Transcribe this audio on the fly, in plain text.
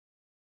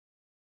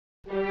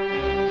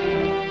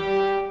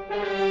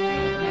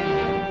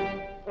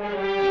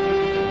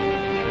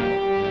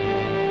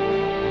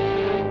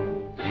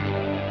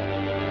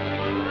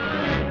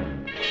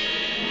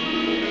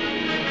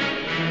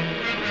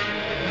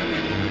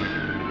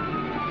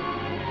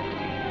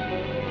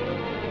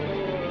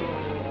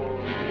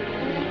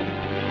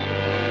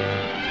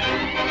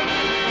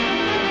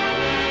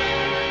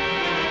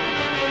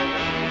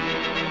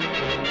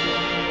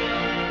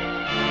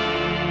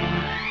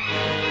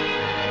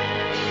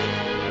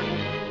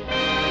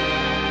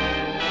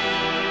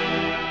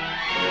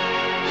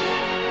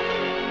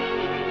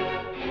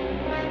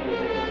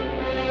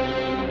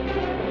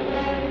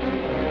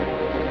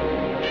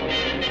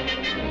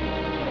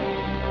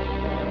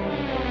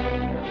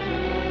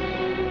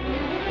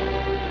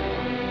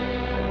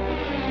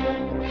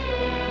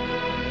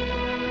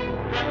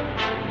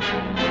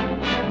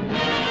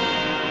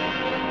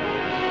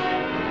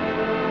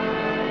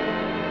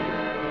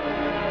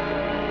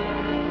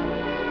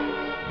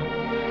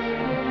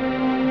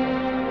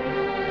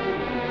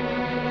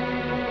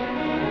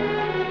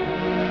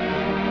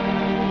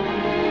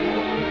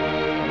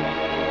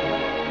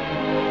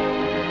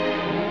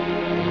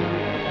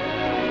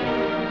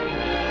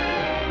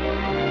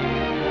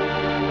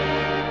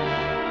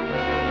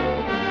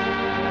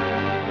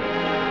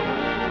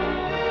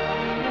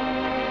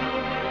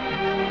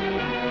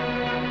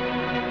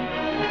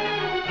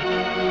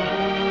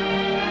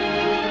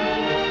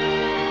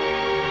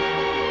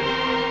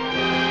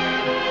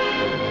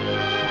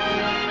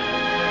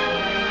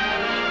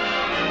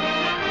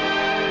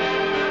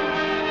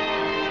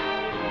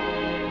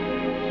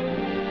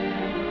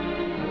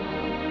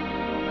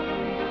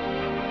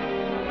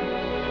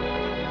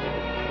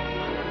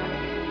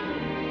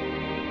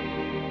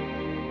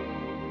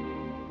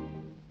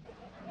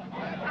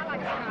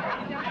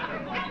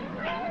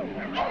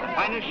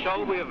finest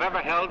show we have ever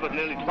held with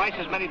nearly twice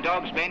as many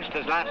dogs benched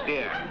as last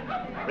year.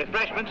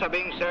 Refreshments are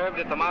being served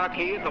at the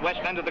marquee at the west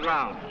end of the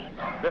ground.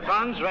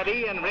 Griffons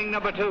ready in ring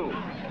number 2.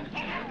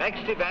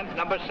 Next event,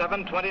 number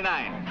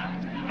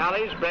 729.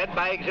 Tallies bred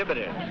by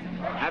exhibitors.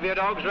 Have your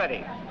dogs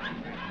ready.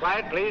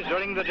 Quiet, please,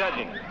 during the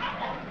judging.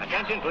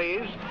 Attention,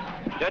 please.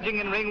 Judging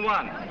in ring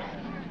 1.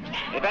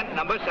 Event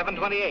number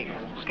 728.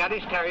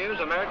 Scottish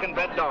Terriers, American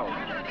bred dogs.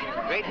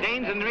 Great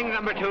Danes in ring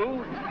number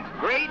 2.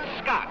 Great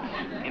Scots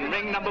in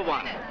ring number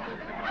 1.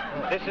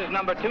 This is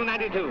number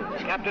 292,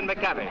 Captain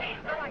McTavish,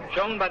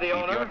 shown by the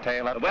owner,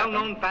 the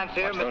well-known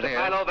fancier, Mr.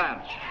 Philo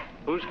Vance,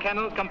 whose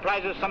kennel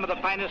comprises some of the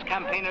finest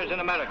campaigners in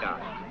America.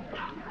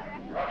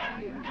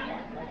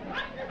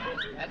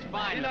 That's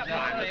fine,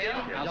 Mr.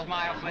 Tail. Now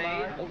smile,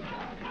 please.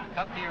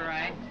 Cup to your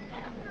right.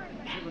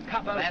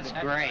 That's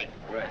great.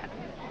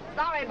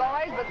 Sorry,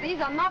 boys, but these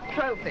are not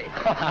trophies.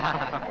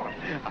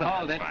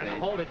 Hold it.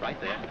 Hold it right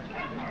there.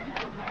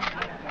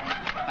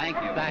 Thank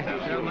you. Thank you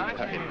so much.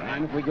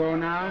 Mind if we go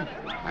now?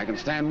 I can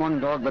stand one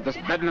dog, but this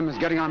bedlam is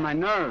getting on my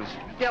nerves.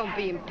 Don't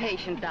be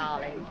impatient,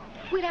 darling.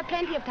 We'll have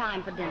plenty of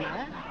time for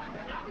dinner.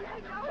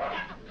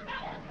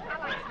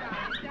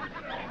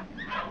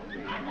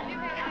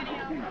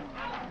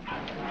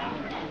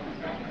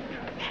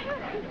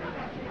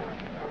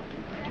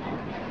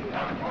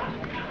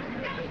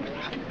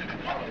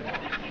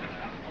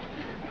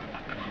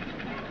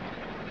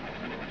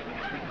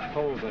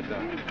 Hold it,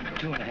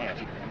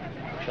 2.5.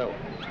 So.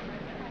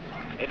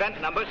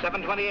 Event number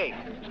 728.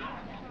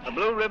 The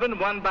blue ribbon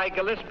won by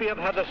Gillespie of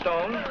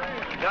Heatherstone.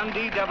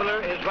 Dundee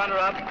Deviler is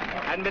runner-up,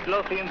 and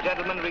Midlothian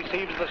Gentleman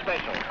receives the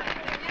special.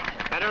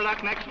 Better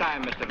luck next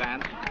time, Mr.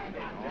 Vance.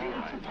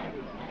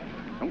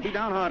 Don't be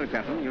downhearted,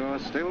 Captain. You're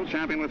still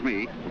champion with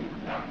me.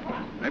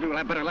 Maybe we'll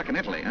have better luck in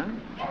Italy, huh?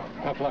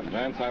 Tough luck,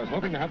 Vance. I was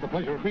hoping to have the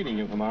pleasure of beating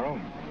you tomorrow.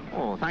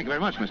 Oh, thank you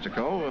very much, Mr.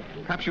 Coe.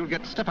 Perhaps you'll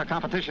get stiffer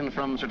competition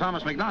from Sir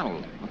Thomas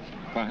MacDonald.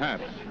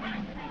 Perhaps.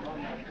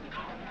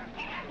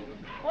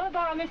 Want to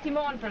borrow Misty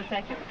Morn for a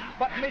second?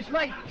 But, Miss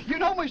Wright, you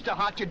know Mr.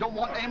 Hart, you don't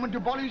want Eamon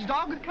to bully his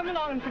dog. Come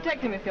along and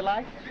protect him if you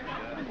like.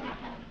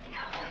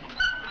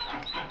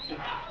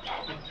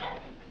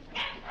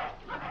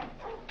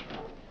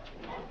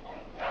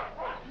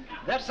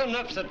 That's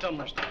enough, Sir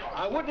Thomas.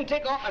 I wouldn't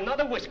take off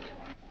another whiskey.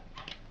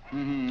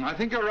 I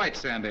think you're right,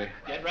 Sandy.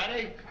 Get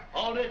ready.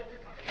 Hold it.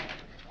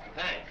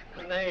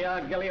 Thanks. There you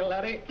are, Gilly,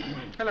 laddie.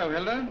 Hello,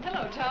 Hilda.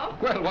 Hello, Tom.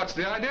 Well, what's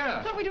the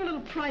idea? Thought we'd do a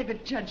little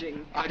private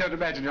judging. I don't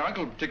imagine your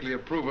uncle would particularly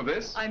approve of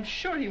this. I'm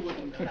sure he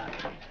wouldn't.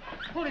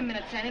 Hold him a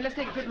minute, Sandy. Let's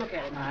take a good look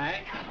at him. All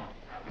right.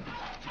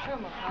 Show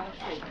him how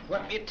to see.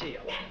 Whip your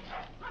tail.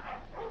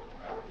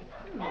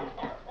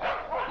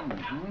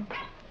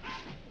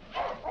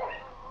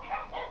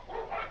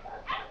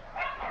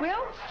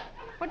 Well,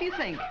 what do you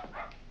think?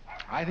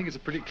 I think it's a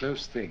pretty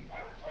close thing.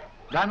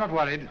 But I'm not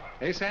worried.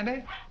 Eh,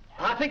 Sandy?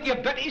 I think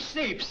you're better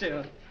safe,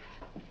 sir.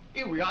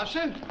 Here we are,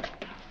 sir.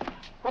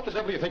 What the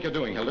devil do you think you're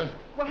doing, Hilda?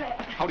 Well,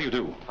 How do you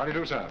do? How do you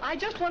do, sir? I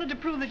just wanted to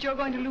prove that you're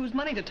going to lose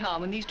money to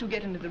Tom when these two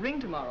get into the ring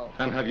tomorrow.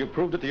 And have you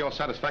proved it to your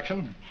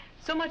satisfaction?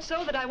 So much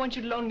so that I want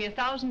you to loan me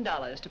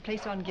 $1,000 to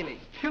place on Gilly.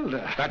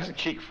 Hilda. That's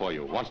cheek for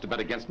you. Wants to bet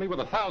against me with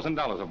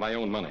 $1,000 of my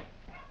own money.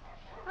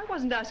 I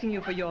wasn't asking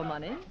you for your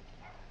money.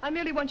 I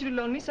merely want you to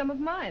loan me some of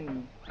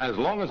mine. As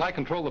long as I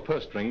control the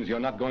purse strings, you're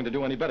not going to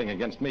do any betting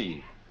against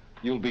me.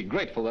 You'll be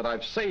grateful that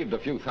I've saved a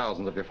few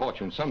thousands of your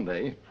fortune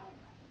someday.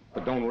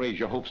 But don't raise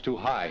your hopes too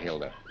high,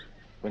 Hilda.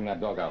 Bring that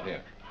dog out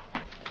here.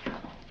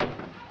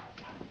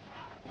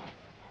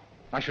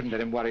 I shouldn't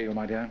let him worry you,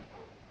 my dear.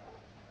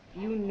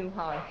 You knew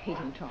how I hate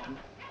him, Tom.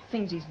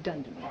 Things he's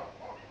done to me.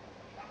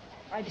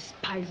 I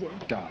despise him.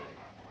 Darling.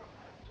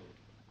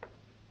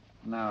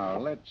 Now,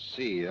 let's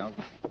see.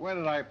 Where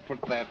did I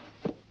put that?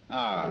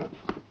 Ah,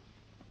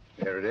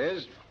 there it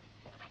is.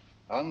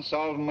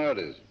 Unsolved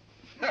murders.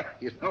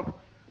 You know,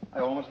 I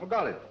almost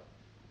forgot it.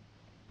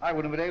 I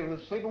wouldn't have been able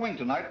to sleep a wink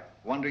tonight,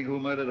 wondering who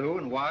murdered who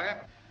and why.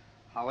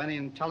 How any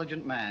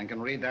intelligent man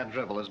can read that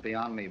drivel is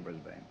beyond me,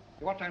 Brisbane.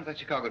 What time does that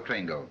Chicago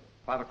train go?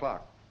 5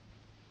 o'clock.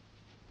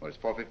 Well, it's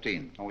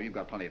 4:15. Oh, you've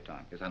got plenty of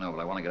time. Yes, I know,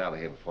 but I want to get out of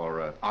here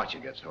before Archer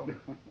gets home.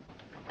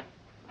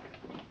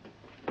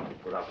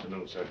 Good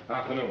afternoon, sir.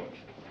 Afternoon.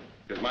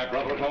 Is my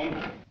brother at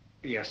home?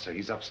 Yes, sir.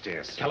 He's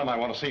upstairs. Tell him I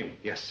want to see him.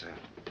 Yes, sir.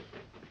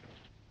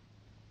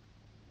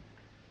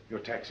 Your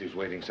taxi's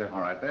waiting, sir. All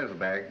right, there's the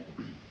bag.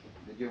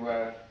 Did you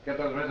get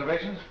those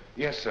reservations?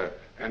 Yes, sir.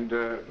 And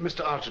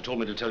Mr. Archer told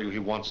me to tell you he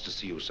wants to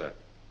see you, sir.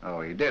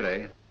 Oh, he did,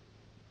 eh?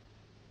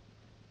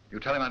 You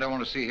tell him I don't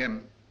want to see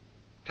him.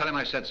 Tell him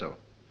I said so.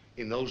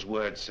 In those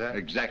words, sir?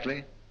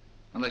 Exactly.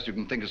 Unless you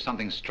can think of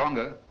something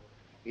stronger.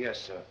 Yes,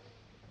 sir.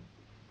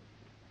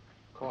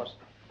 Of course,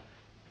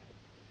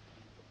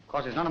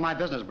 it's none of my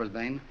business,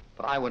 Brisbane.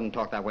 But I wouldn't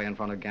talk that way in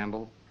front of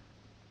Gamble.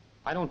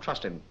 I don't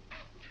trust him.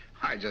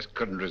 I just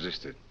couldn't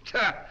resist it.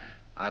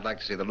 I'd like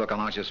to see the look on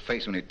Archer's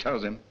face when he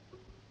tells him.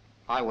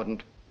 I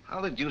wouldn't.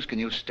 How the deuce can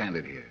you stand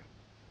it here?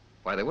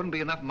 Why, there wouldn't be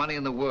enough money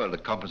in the world to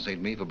compensate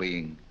me for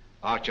being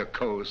Archer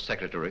Coe's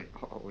secretary.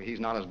 Oh, he's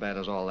not as bad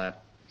as all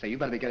that. Say, you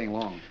better be getting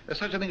along. There's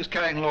such a thing as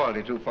carrying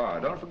loyalty too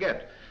far. Don't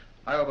forget,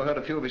 I overheard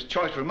a few of his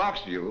choice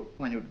remarks to you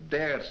when you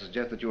dared to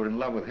suggest that you were in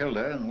love with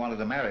Hilda and wanted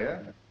to marry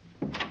her.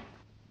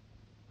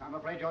 I'm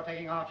afraid you're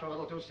taking Archer a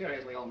little too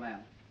seriously, old man.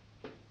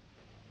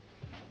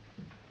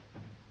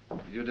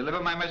 Did you deliver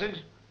my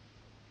message?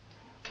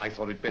 I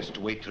thought it best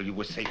to wait till you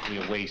were safely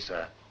away,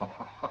 sir. Do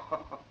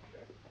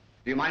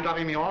you mind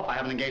dropping me off? I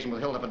have an engagement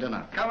with Hilda for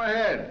dinner. Come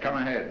ahead, come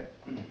ahead.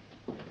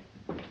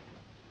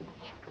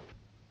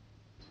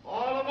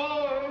 All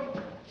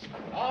aboard!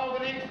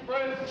 Albany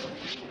Express,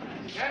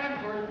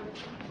 Stanford,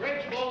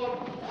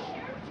 Bridgeport,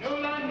 New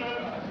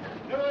London,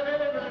 New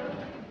Haven,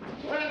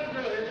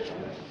 Westerly,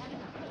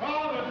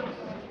 Providence,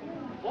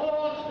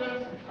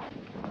 Boston.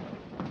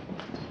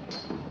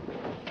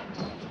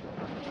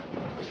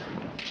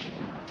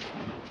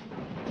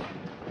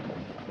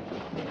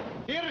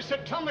 Here is Sir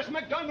Thomas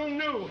MacDonald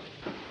New.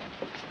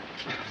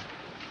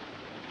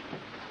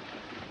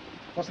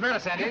 What's the matter,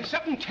 Sandy?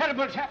 Something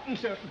terrible's happened,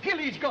 sir.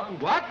 Gilly's gone.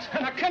 What?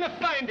 And I cannot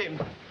find him.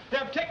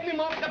 They've taken him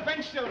off the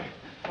bench, sir.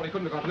 Well, he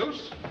couldn't have got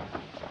loose.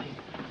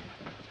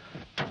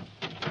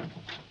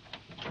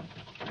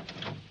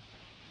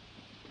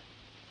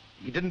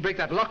 He didn't break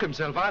that lock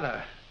himself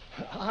either.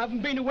 I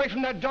haven't been away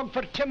from that dog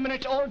for 10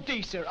 minutes all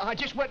day, sir. I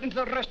just went into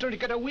the restaurant to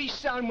get a wee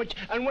sandwich,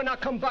 and when I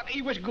come back,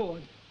 he was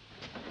gone.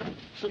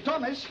 Sir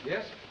Thomas?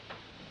 Yes?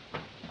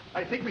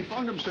 I think we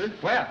found him, sir.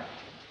 Where?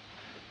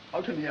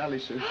 Out in the alley,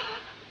 sir.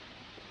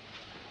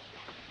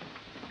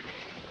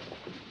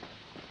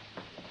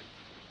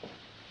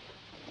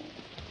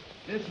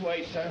 This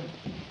way, sir.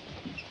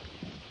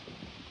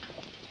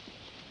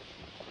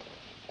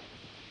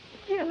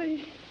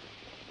 Gilly.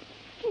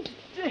 He's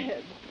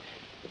dead.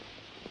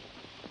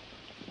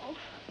 Oh.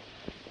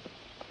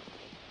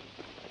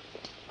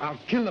 I'll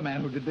kill the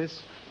man who did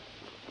this.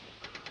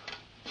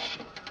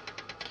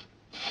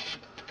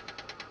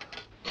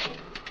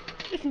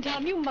 Listen,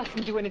 Tom, you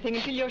mustn't do anything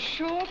until you're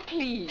sure,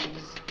 please.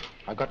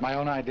 I've got my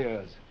own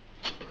ideas.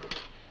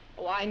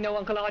 Oh, I know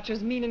Uncle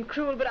Archer's mean and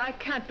cruel, but I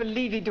can't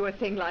believe he'd do a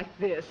thing like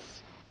this.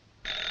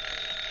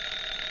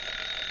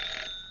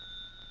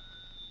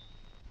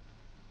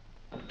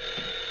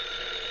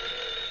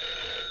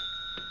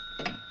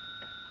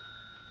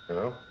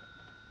 Hello?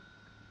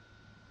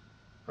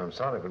 I'm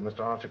sorry, but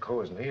Mr. Archer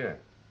Coe isn't here.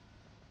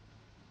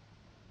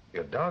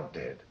 Your dog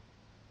dead?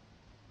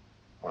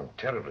 I'm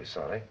terribly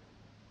sorry.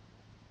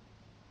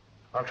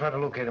 I'll try to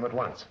locate him at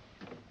once.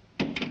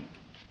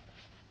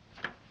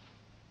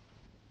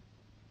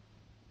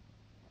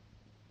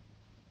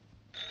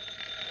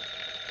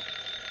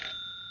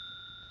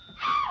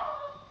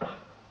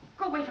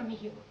 Go away from me,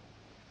 you.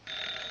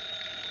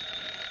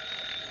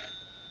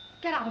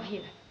 Get out of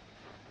here.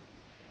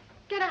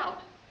 Get out.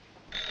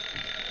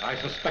 I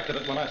suspected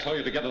it when I saw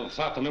you together this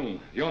afternoon.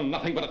 You're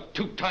nothing but a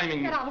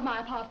two-timing... Get out of my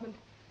apartment.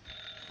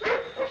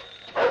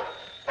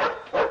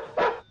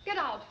 Get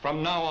out.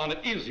 From now on, it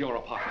is your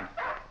apartment.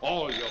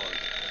 All yours.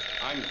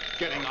 I'm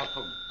getting out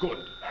for good.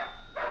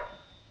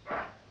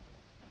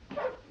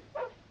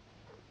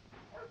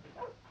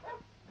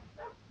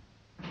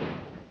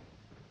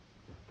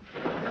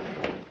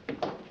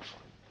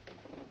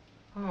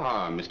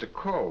 Ah, Mr.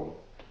 Coe.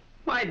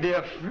 My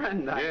dear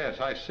friend, Yes,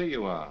 I see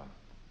you are.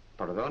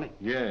 Pardon?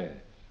 Yes.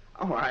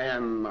 Oh, I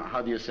am,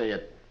 how do you say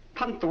it,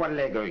 tanto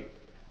allegro.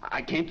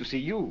 I came to see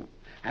you.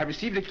 I have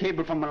received a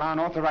cable from Milan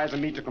authorizing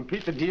me to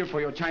complete the deal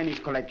for your Chinese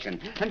collection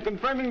and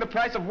confirming the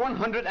price of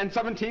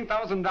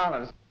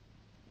 $117,000.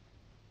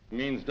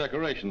 Means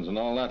decorations and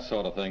all that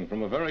sort of thing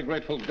from a very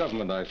grateful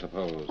government, I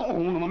suppose. Oh,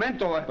 un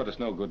momento. But it's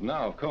no good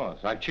now, of course.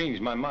 I've changed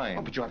my mind.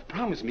 Oh, but you have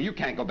promised me. You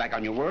can't go back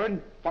on your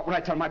word. What will I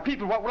tell my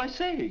people? What will I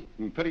say?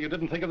 Pity you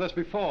didn't think of this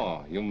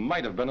before. You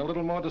might have been a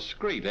little more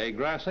discreet, eh,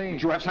 Grassy?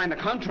 But you have signed a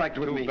contract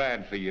with me. Too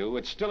bad for you.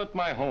 It's still at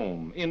my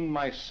home, in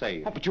my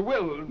safe. Oh, but you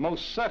will.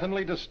 Most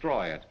certainly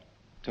destroy it.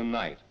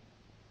 Tonight.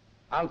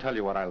 I'll tell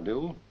you what I'll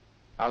do.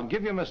 I'll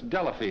give you Miss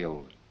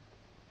Delafield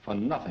for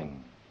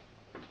nothing.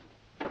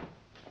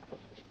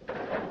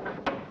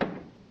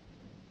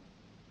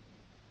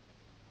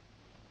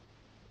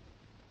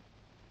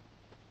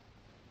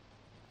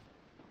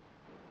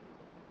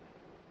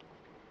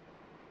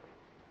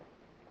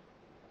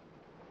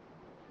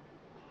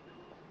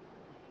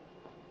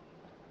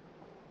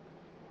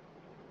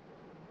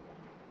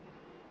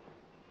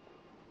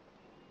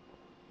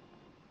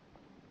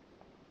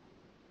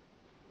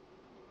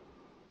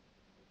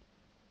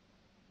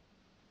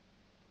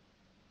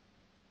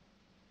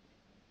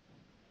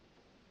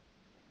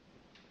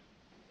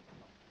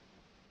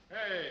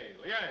 Hey,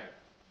 Liang.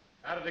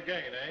 At it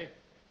again, eh?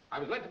 I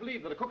was led to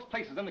believe that a cook's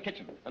place is in the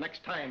kitchen. The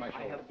next time I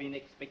shall... I have been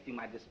expecting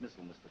my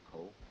dismissal, Mr.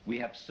 Coe. We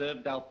have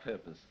served our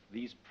purpose,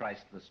 these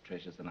priceless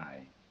treasures and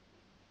I.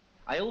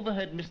 I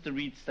overheard Mr.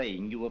 Reed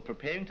saying you were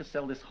preparing to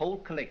sell this whole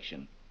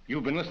collection.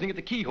 You've been listening at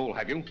the keyhole,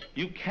 have you?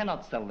 You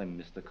cannot sell them,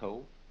 Mr.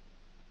 Coe.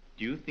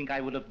 Do you think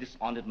I would have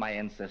dishonored my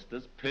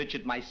ancestors,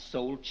 perjured my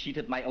soul,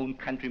 cheated my own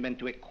countrymen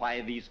to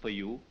acquire these for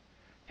you?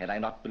 Had I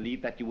not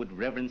believed that you would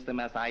reverence them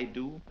as I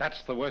do?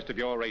 That's the worst of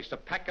your race, a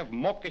pack of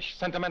mawkish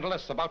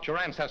sentimentalists about your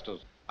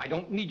ancestors. I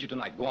don't need you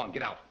tonight. Go on,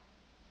 get out.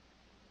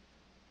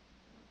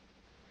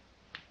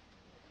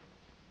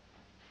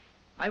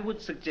 I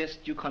would suggest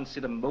you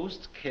consider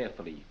most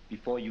carefully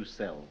before you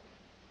sell.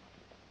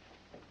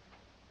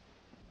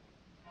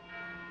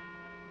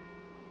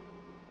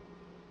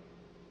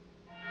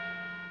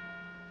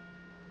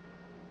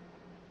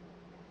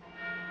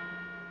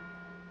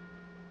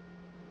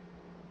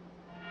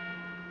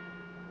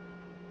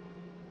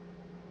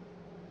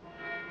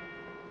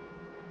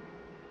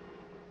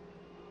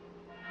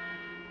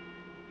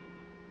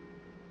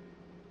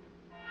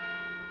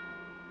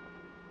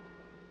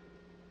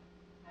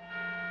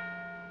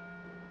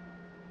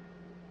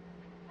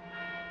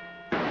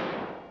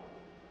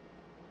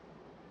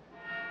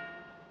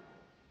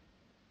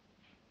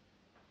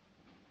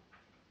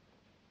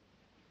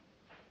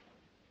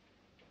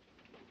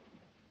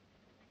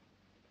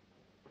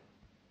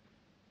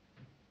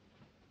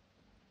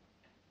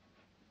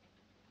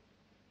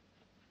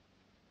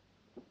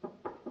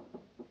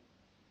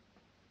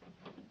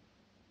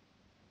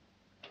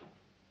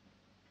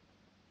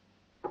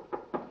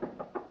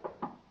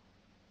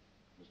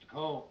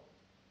 Coe.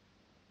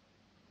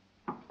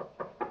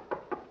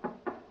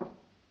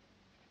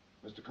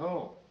 Mr.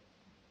 Coe.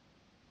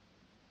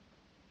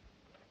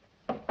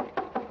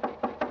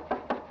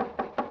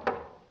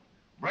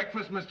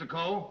 Breakfast, Mr.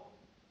 Coe.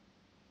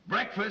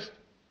 Breakfast.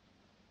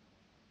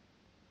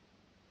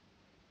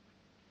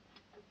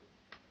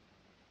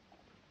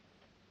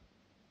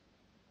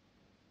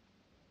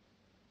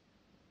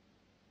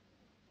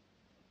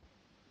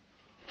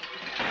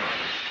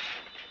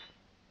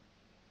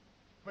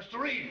 Mr.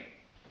 Reed!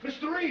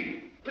 Mr.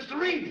 Reed! Mr.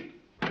 Reed!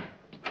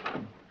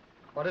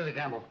 What is it,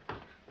 Gamble?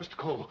 Mr.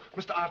 Coe,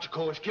 Mr. Archer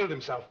Coe has killed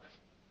himself.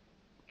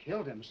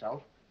 Killed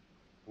himself?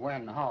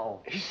 When? How?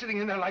 He's sitting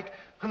in there like,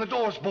 and the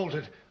door's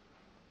bolted.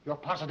 You're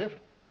positive?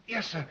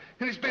 Yes, sir.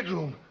 In his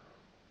bedroom.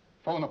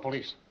 Phone the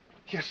police.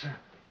 Yes, sir.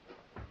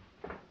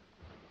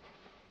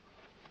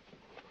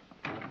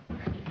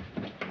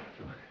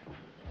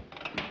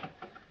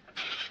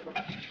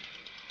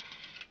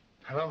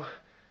 Hello?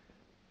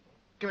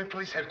 Give me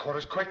police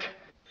headquarters, quick.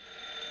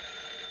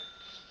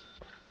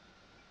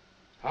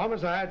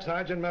 Homicide,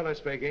 Sergeant Miller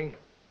speaking.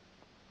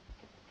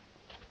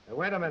 Now,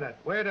 wait a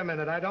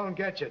minute, I don't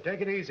get you.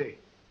 Take it easy.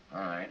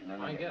 All right, let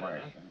me get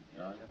worse.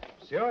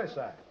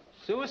 Suicide.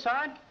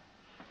 Suicide?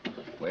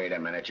 Wait a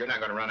minute, you're not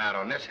going to run out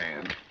on this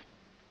hand.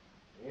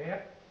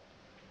 Yep.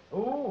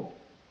 Who?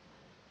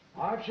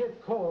 Archer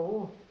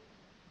Coe,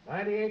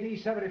 98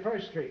 East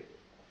 71st Street.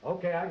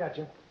 Okay, I got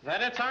you. Is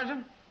that it,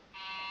 Sergeant?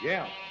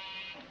 Yeah.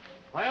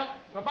 Well,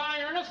 goodbye,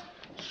 Ernest.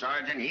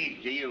 Sergeant,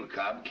 he's to you,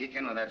 Cub. Kick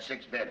in with that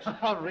 6 bits.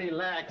 Oh,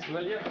 relax,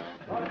 will you?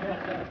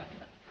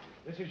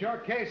 This is your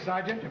case,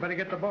 Sergeant. You better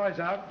get the boys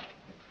out.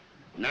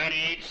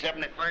 98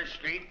 71st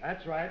Street?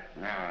 That's right.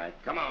 All right,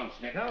 come on,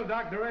 Snick. Tell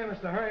Dr. Amos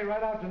to hurry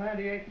right out to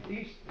 98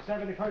 East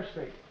 71st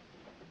Street.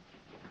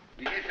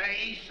 Did you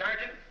say east,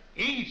 Sergeant?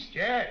 East,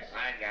 yes.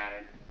 I got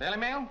it. Daily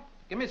Mail?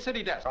 Give me a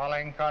city desk.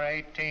 Calling car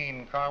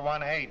 18,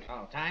 car 18.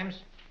 Oh, times?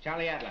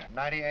 Charlie Adler.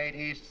 98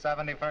 East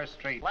 71st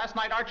Street. Last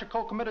night, Archer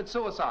Coe committed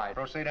suicide.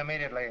 Proceed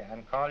immediately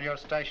and call your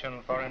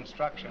station for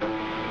instruction.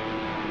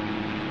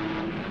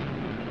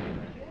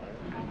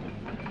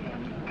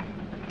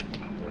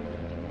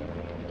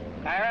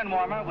 Fire and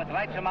warmer with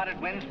light to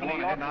moderate winds for New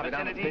York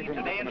vicinity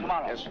today and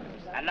tomorrow. Yes, sir.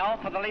 And now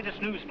for the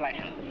latest news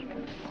flashes.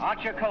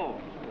 Archer Coe,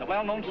 the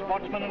well-known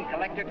sportsman and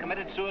collector,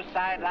 committed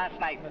suicide last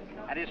night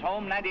at his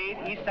home,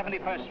 98 East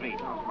 71st Street.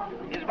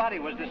 His body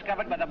was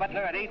discovered by the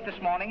butler at 8 this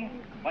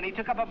morning when he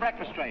took up a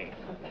breakfast tray.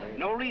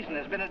 No reason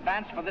has been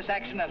advanced for this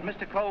action as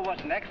Mr. Coe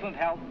was in excellent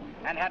health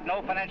and had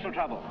no financial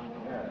trouble.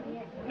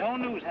 No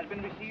news has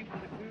been received from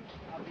the crew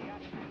of the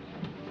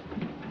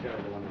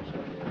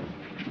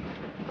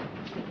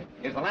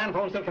Is the land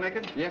phone still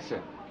connected? Yes,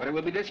 sir. But it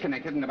will be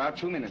disconnected in about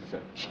 2 minutes,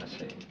 sir. I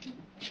see.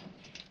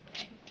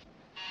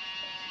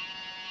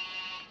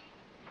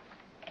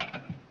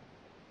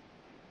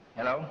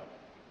 Hello?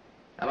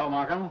 Hello,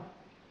 Markham.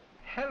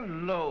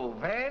 Hello,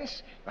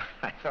 Vance.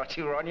 I thought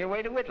you were on your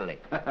way to Italy.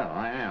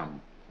 I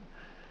am.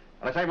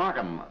 Well, I say,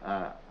 Markham,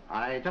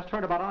 I just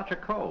heard about Archer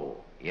Coe.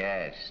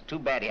 Yes, too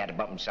bad he had to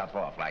bump himself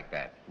off like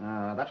that.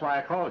 That's why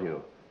I called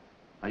you.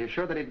 Are you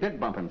sure that he did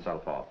bump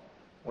himself off?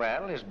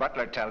 Well, his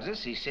butler tells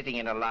us he's sitting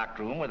in a locked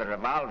room with a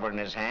revolver in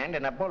his hand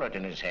and a bullet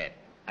in his head.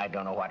 I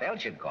don't know what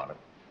else you'd call it.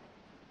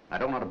 I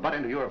don't want to butt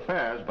into your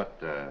affairs,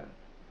 but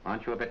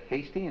aren't you a bit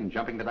hasty in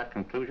jumping to that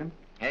conclusion?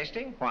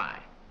 Hasty? Why?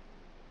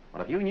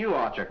 Well, if you knew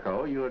Archer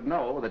Coe, you would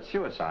know that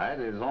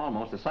suicide is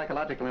almost a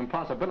psychological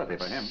impossibility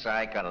for him.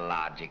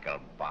 Psychological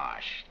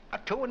bosh.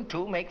 2 and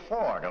 2 make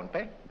 4, don't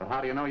they? But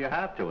how do you know you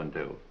have 2 and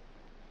 2?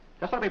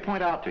 Just let me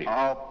point out to you.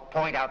 Oh,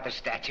 point out the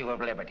Statue of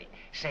Liberty.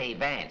 Say,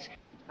 Vance.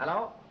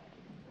 Hello?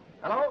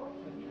 Hello?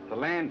 The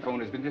land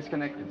phone has been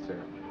disconnected,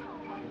 sir.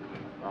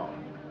 Oh.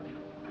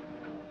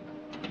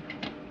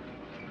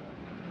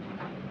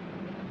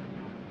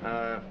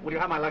 Will you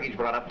have my luggage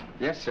brought up?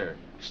 Yes, sir.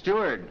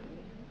 Steward.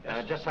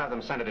 Just have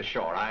them send it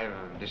ashore. I've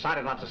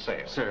decided not to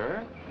sail.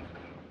 Sir?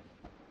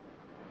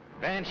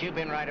 Vance, you've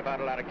been right about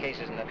a lot of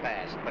cases in the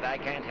past, but I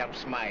can't help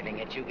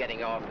smiling at you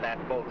getting off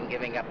that boat and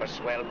giving up a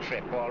swell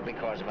trip, all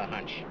because of a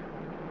hunch.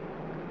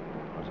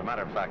 As a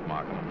matter of fact,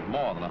 Markham,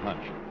 more than a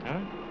hunch.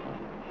 Huh?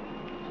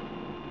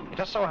 It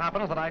just so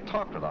happens that I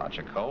talked with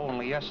Archer Coe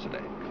only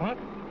yesterday. What?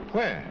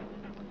 Where?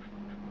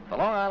 The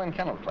Long Island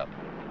Kennel Club.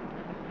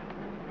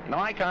 You know,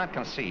 I can't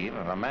conceive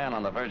of a man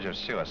on the verge of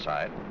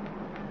suicide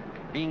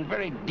being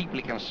very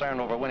deeply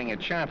concerned over winning a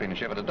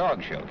championship at a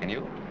dog show, can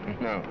you?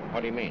 No. What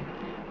do you mean?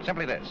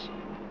 Simply this.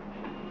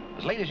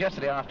 As late as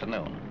yesterday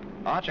afternoon,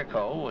 Archer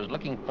Coe was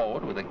looking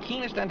forward with the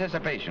keenest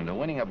anticipation to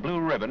winning a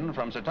blue ribbon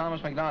from Sir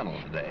Thomas MacDonald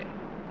today.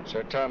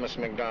 Sir Thomas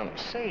MacDonald.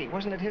 Say,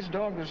 wasn't it his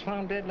dog that was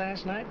found dead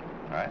last night?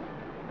 Right.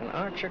 And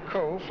Archer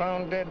Coe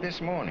found dead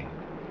this morning.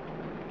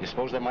 You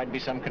suppose there might be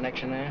some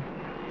connection there?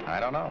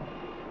 I don't know.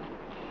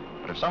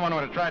 But if someone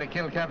were to try to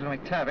kill Captain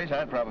McTavish,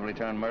 I'd probably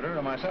turn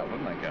murderer myself,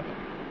 wouldn't I, Captain?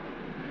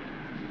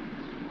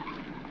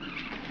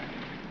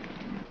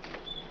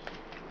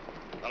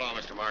 Hello,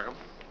 Mr. Markham.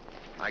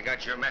 I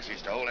got your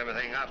message to hold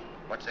everything up.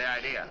 What's the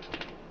idea?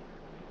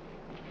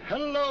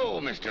 Hello,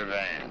 Mr.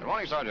 Vance. Good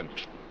morning, Sergeant.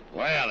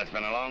 Well, it's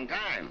been a long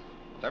time.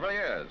 Several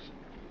years.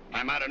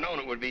 I might have known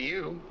it would be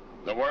you,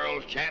 the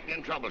world's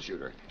champion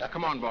troubleshooter.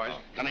 Come on, boys.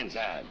 Come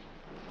inside.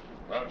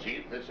 Well,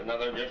 Chief, this is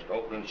another just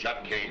open and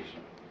shut case.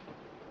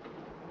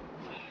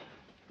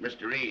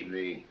 Mr. Reed,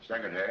 the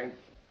secretary.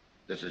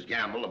 This is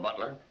Gamble, the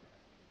butler.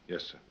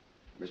 Yes, sir.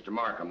 Mr.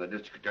 Markham, the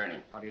district attorney.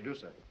 How do you do,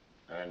 sir?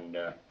 And,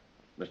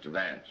 Mr.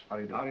 Vance. How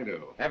do you do? How do you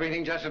do?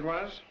 Everything just as it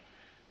was?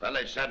 Well,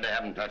 they said they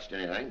haven't touched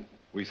anything.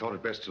 We thought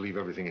it best to leave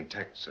everything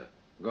intact, sir.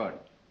 Good.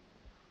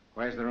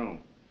 Where's the room?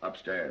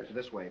 Upstairs.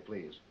 This way,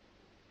 please.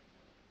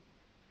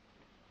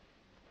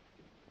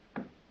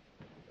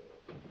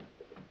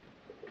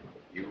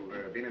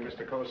 You've been in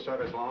Mr. Coe's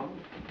service long?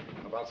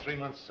 About 3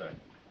 months, sir.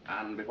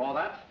 And before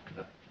that?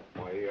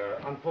 Why,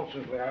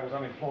 unfortunately, I was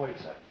unemployed,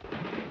 sir.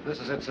 This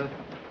is it, sir.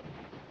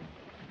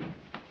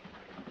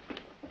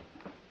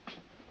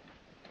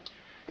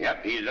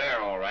 Yep, he's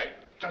there, all right.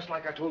 Just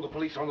like I told the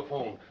police on the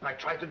phone. I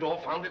tried the door,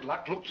 found it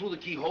locked, looked through the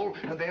keyhole,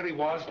 and there he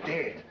was,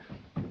 dead.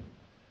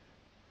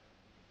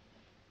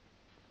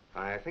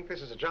 I think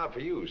this is a job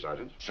for you,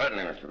 Sergeant.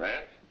 Certainly, Mr.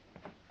 Vance.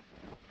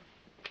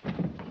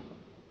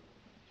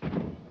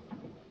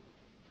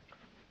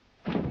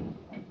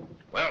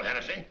 Well,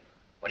 Hennessy,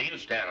 what are you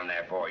standing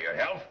there for? Your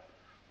health?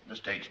 This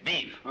takes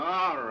beef.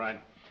 All right.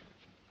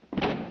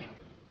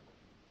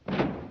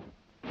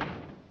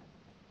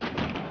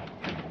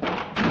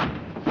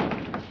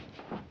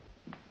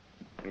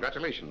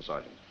 Congratulations,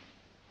 Sergeant.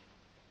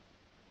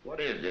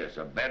 What is this,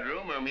 a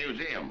bedroom or a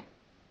museum?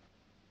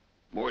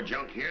 More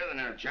junk here than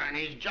in a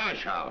Chinese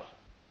josh house.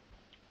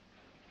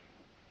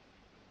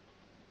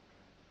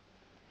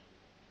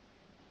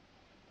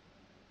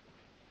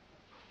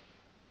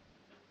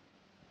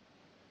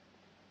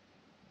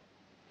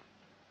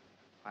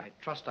 I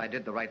trust I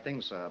did the right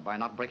thing, sir, by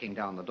not breaking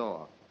down the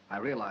door. I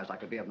realized I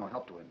could be of no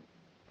help to him.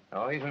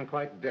 Oh, he's been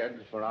quite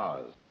dead for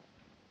hours.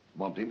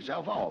 Bumped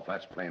himself off,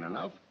 that's plain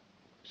enough.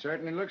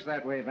 Certainly looks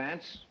that way,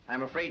 Vance.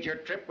 I'm afraid your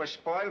trip was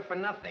spoiled for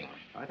nothing.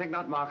 I think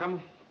not,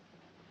 Markham.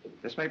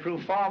 This may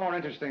prove far more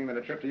interesting than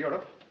a trip to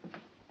Europe.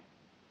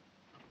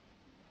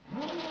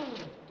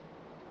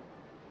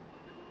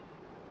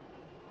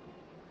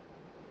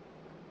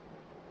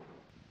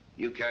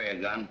 You carry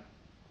a gun?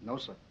 No,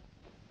 sir.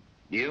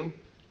 You?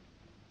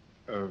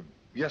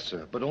 Yes,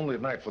 sir, but only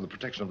at night for the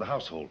protection of the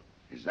household.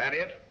 Is that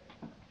it?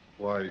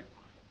 Why,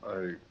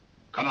 I...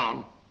 Come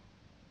on.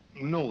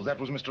 No, that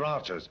was Mr.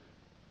 Archer's.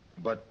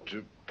 But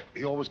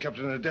he always kept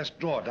it in a desk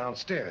drawer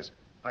downstairs.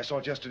 I saw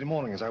it yesterday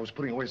morning as I was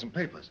putting away some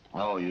papers.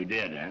 Oh, you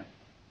did, eh?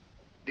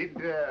 Did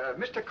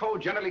Mr. Coe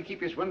generally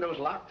keep his windows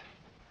locked?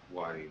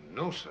 Why,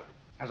 no, sir.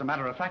 As a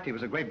matter of fact, he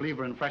was a great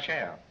believer in fresh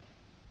air.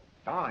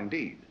 Ah,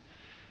 indeed.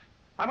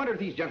 I wonder if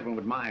these gentlemen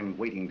would mind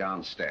waiting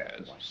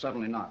downstairs. Well,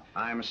 certainly not.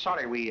 I'm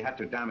sorry we had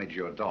to damage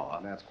your door.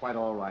 That's quite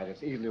all right.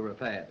 It's easily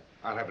repaired.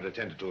 I'll have it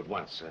attended to at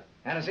once, sir.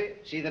 Hennessy,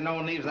 see that no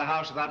one leaves the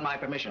house without my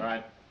permission. All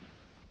right.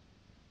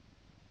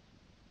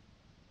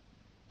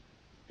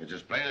 It's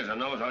as plain as a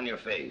nose on your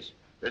face.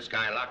 This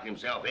guy locked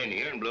himself in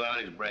here and blew out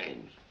his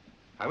brains.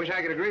 I wish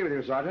I could agree with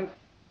you, Sergeant.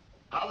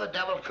 How the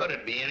devil could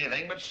it be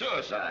anything but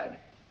suicide?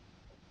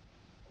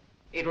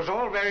 It was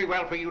all very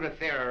well for you to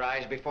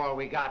theorize before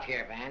we got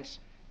here, Vance.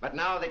 But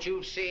now that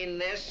you've seen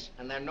this,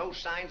 and there are no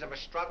signs of a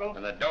struggle...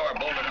 And the door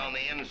bolted on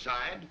the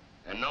inside,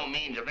 and no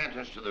means of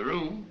entrance to the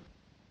room...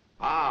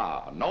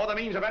 Ah, no other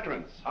means of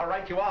entrance. All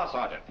right, you are,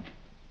 Sergeant.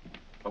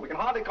 But we can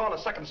hardly call a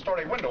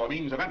second-story window a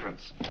means of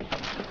entrance.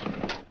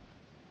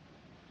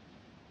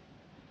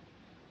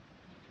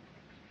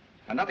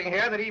 And nothing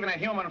here that even a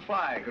human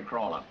fly could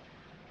crawl up.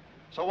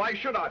 So why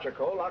should Archer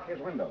Coe lock his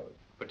windows?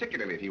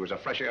 Particularly if he was a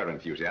fresh air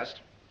enthusiast.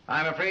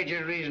 I'm afraid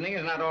your reasoning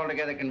is not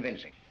altogether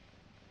convincing.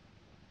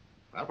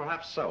 Well,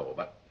 perhaps so,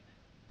 but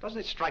doesn't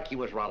it strike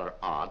you as rather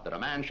odd that a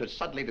man should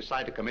suddenly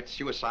decide to commit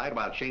suicide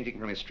while changing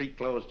from his street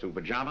clothes to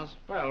pajamas?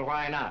 Well,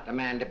 why not? A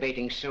man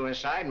debating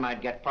suicide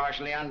might get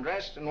partially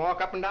undressed and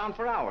walk up and down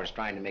for hours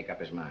trying to make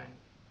up his mind.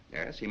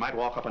 Yes, he might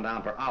walk up and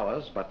down for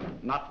hours, but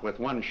not with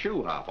one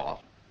shoe half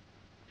off.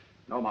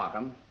 No,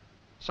 Markham.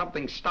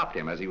 Something stopped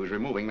him as he was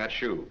removing that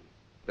shoe.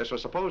 This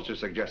was supposed to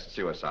suggest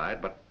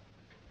suicide, but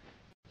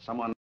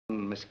someone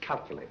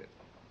miscalculated.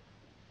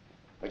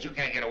 But you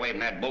can't get away from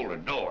that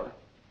bolted door.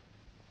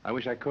 I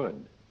wish I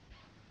could.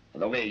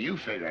 The way you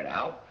figure it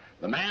out,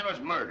 the man was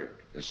murdered.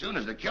 As soon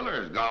as the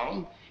killer is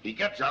gone, he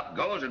gets up,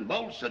 goes and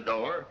bolts the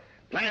door,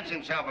 plants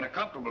himself in a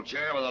comfortable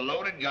chair with a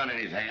loaded gun in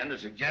his hand to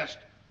suggest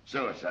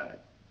suicide.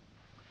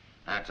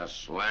 That's a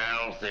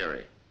swell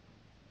theory.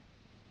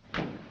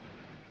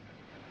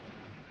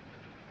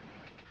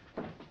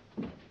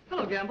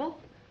 Hello, Gamble.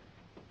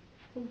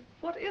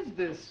 What is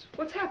this?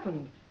 What's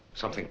happened?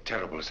 Something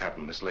terrible has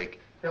happened, Miss Lake.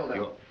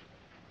 Hilda.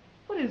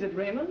 What is it,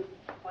 Raymond?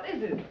 What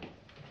is it?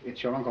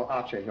 It's your Uncle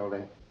Archer,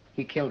 Hilda.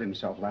 He killed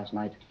himself last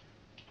night.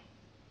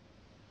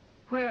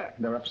 Where?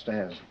 They're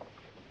upstairs.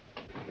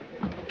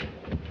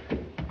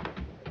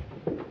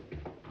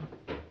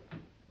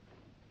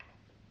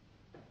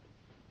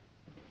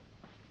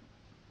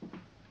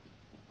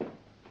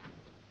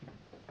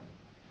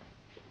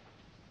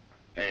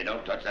 Hey,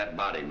 don't touch that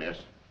body, miss.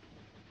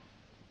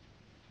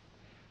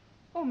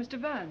 Oh, Mr.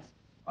 Vance.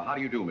 How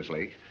do you do, Miss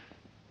Lake?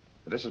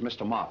 This is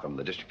Mr. Markham,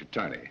 the district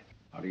attorney.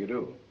 How do you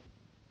do?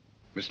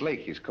 Miss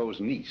Lake, his Coe's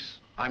niece.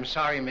 I'm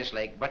sorry, Miss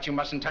Lake, but you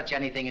mustn't touch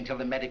anything until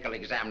the medical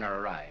examiner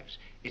arrives.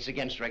 It's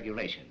against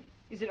regulation.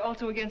 Is it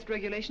also against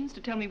regulations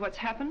to tell me what's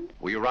happened?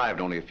 We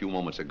arrived only a few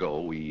moments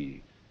ago.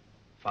 We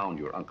found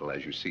your uncle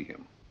as you see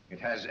him. It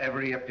has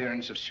every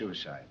appearance of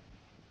suicide.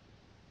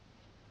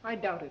 I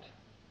doubt it.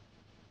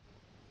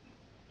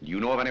 Do you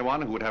know of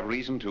anyone who would have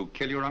reason to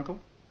kill your uncle?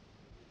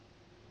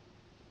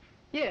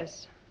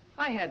 Yes,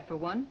 I had for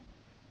one.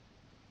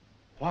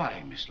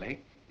 Why, Miss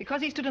Lake?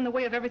 Because he stood in the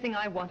way of everything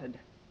I wanted.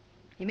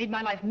 He made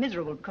my life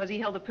miserable because he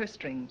held the purse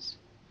strings.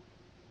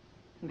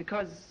 And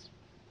because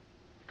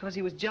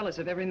he was jealous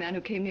of every man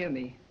who came near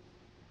me.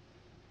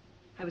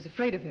 I was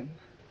afraid of him.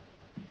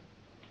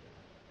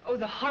 Oh,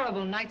 the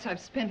horrible nights I've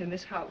spent in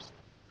this house.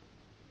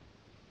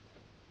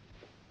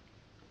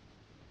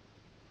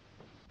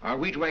 Are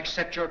we to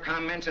accept your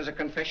comments as a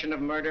confession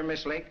of murder,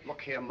 Miss Lake?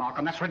 Look here,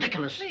 Markham, that's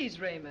ridiculous. Please,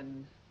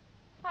 Raymond.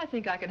 I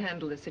think I can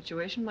handle this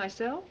situation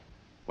myself.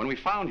 When we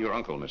found your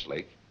uncle, Miss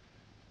Lake,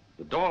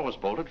 the door was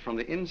bolted from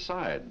the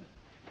inside.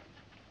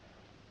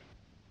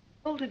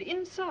 Bolted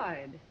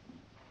inside?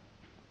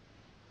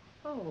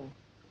 Oh.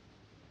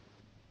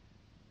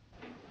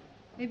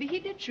 Maybe he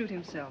did shoot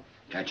himself.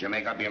 Can't you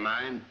make up your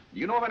mind? Do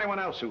you know of anyone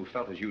else who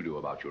felt as you do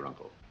about your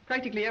uncle?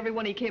 Practically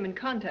everyone he came in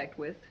contact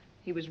with.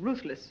 He was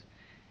ruthless.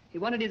 He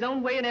wanted his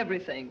own way in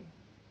everything.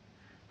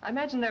 I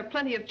imagine there are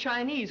plenty of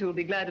Chinese who will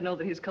be glad to know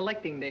that his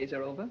collecting days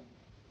are over.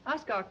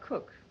 Ask our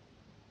cook.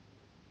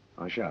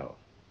 I shall.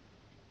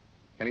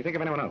 Can you think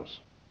of anyone else?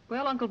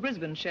 Well, Uncle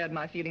Brisbane shared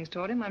my feelings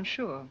toward him, I'm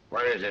sure.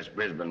 Where is this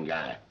Brisbane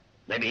guy?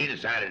 Maybe he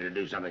decided to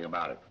do something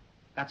about it.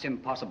 That's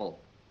impossible.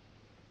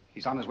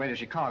 He's on his way to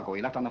Chicago.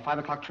 He left on the 5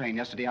 o'clock train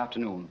yesterday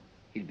afternoon.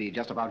 He'd be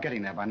just about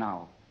getting there by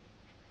now.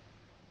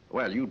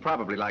 Well, you'd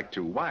probably like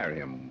to wire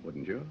him,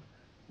 wouldn't you?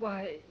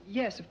 Why,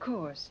 yes, of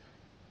course.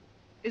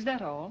 Is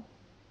that all?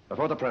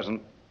 For the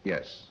present,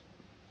 yes.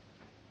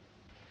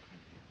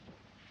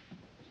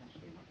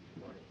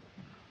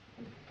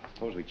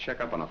 Suppose we check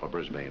up on Uncle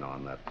Brisbane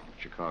on that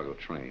Chicago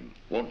train.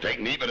 Won't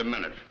take me but a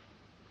minute.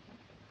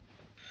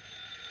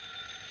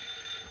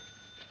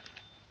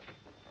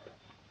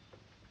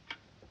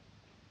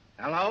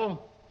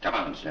 Hello? Come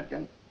on,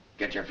 Snipkin.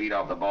 Get your feet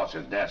off the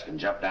boss's desk and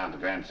jump down to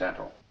Grand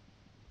Central.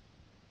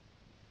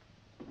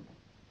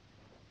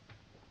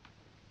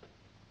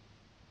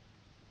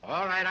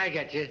 All right, I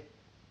get you.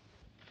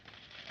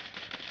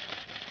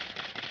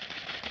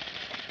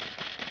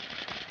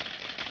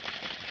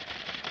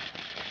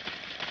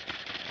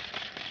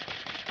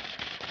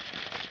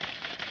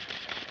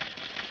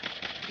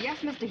 Yes,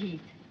 Mr.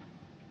 Heath.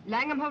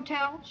 Langham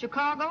Hotel,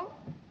 Chicago?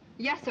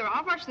 Yes, sir.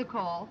 I'll rush the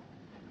call.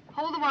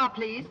 Hold the wire,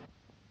 please.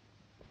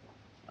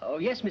 Oh,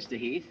 yes, Mr.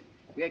 Heath.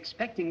 We're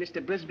expecting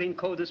Mr. Brisbane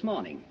Coe this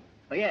morning.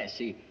 Oh, yes,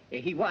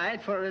 he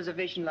wired for a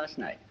reservation last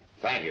night.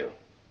 Thank you.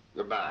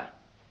 Goodbye.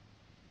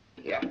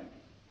 Yeah.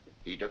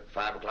 He took the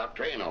 5 o'clock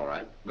train, all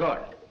right. Good.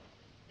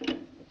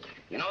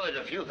 You know, there's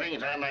a few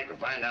things I'd like to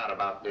find out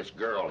about this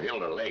girl,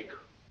 Hilda Lake.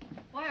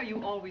 Why are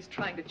you always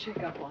trying to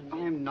check up on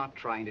me? I'm not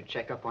trying to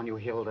check up on you,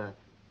 Hilda.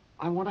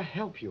 I want to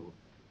help you.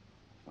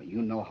 Well,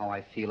 you know how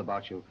I feel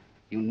about you.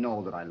 You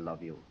know that I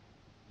love you.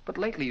 But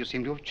lately you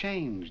seem to have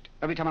changed.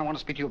 Every time I want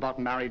to speak to you about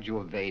marriage, you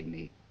evade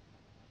me.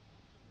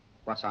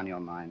 What's on your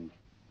mind?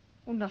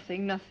 Oh,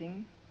 nothing,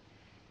 nothing.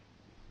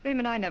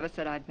 Raymond, I never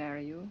said I'd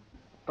marry you.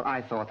 But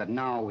I thought that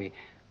now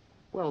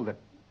that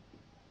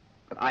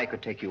I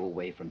could take you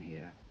away from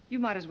here. You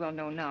might as well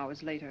know now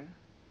as later.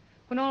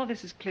 When all of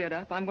this is cleared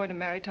up, I'm going to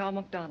marry Tom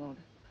MacDonald.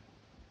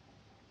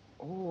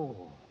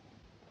 Oh.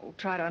 Oh,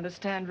 try to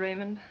understand,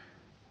 Raymond.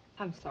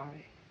 I'm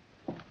sorry.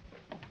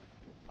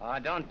 Oh,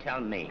 don't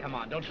tell me. Come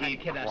on, don't try to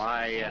kid us.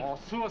 Why, Oh,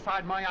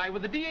 suicide, my eye,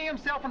 with the DA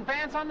himself and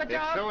Vance on the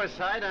job? It's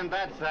suicide, and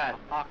that's that.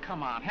 Oh,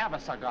 come on, have a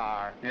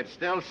cigar. It's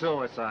still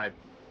suicide.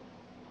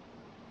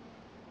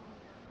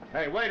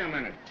 Hey, wait a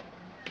minute.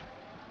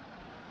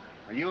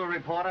 Are you a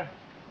reporter?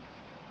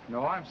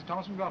 No, I'm Sir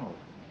Thomas McDonald.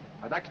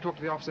 I'd like to talk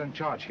to the officer in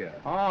charge here.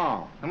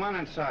 Oh, come on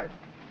inside.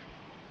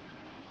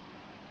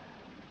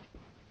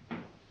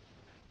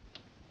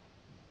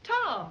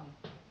 Tom!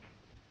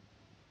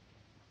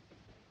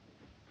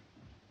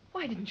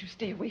 Why didn't you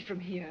stay away from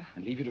here?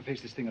 And leave you to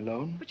face this thing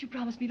alone? But you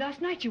promised me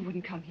last night you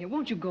wouldn't come here.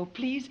 Won't you go,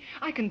 please?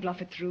 I can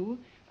bluff it through.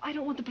 I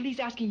don't want the police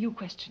asking you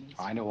questions.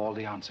 I know all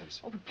the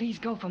answers. Oh, but please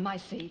go for my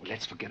sake. Well,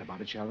 let's forget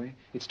about it, shall we?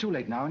 It's too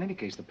late now in any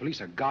case. The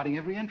police are guarding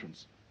every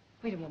entrance.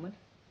 Wait a moment.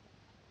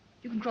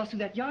 You can cross through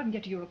that yard and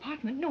get to your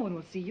apartment. No one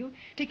will see you.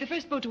 Take the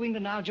first boat to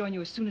England and I'll join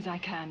you as soon as I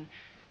can.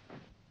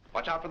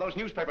 Watch out for those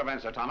newspaper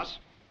men, Sir Thomas.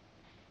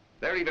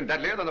 They're even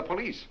deadlier than the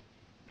police.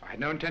 I had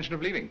no intention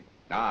of leaving.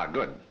 Ah,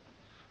 good.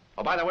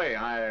 Oh, by the way,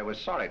 I was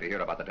sorry to hear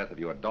about the death of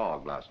your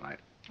dog last night.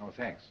 Oh,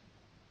 thanks.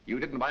 You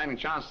didn't by any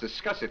chance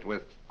discuss it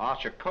with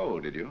Archer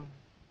Coe, did you?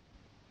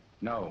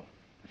 No.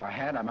 If I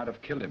had, I might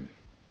have killed him.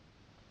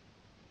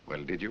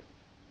 Well, did you?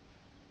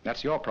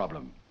 That's your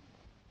problem.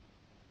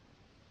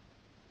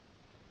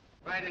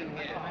 Right in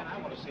here. I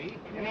want to see.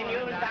 You mean you,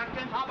 Doctor?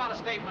 How about a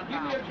statement?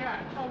 Give me a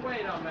chance. Oh,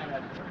 wait a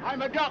minute.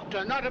 I'm a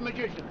doctor, not a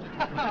magician.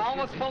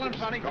 Almost pulling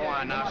funny. Go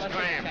on now,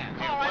 scram.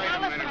 All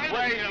right, now let's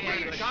Wait a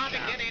minute. Trying to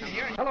get in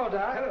here. Hello,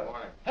 Doc. Hello.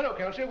 Hello,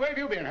 Kelsey. Where have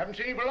you been? Haven't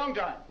seen you for a long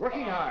time.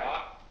 Working hard.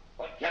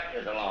 What kept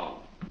you so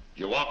long?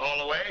 Did you walk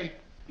all the way?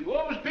 You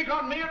always pick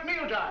on me at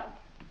mealtime.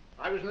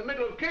 I was in the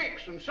middle of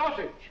cakes and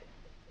sausage.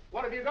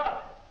 What have you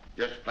got?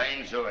 Just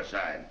plain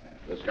suicide.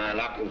 This guy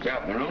locked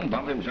himself in the room,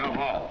 bumped himself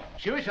off.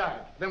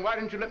 Suicide? Then why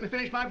didn't you let me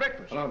finish my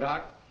breakfast? Hello,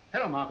 Doc.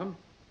 Hello, Markham.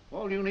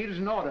 All you need is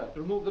an order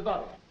to remove the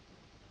body.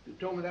 If you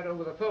told me that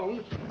over the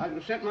phone, I could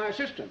have sent my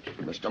assistant.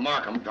 Mr.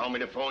 Markham told me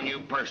to phone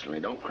you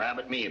personally. Don't crab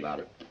at me about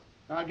it.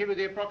 I'll give you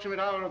the approximate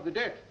hour of the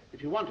death,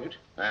 if you want it.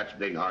 That's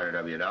big-hearted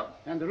of you, Doc.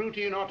 And the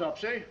routine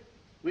autopsy,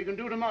 we can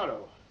do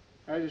tomorrow,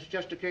 as it's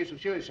just a case of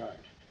suicide.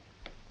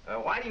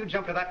 Why do you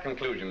jump to that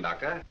conclusion,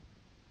 Doctor?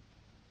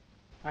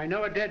 I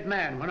know a dead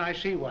man when I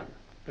see one.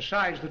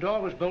 Besides, the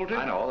door was bolted.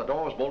 I know, the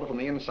door was bolted from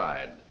the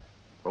inside.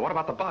 But what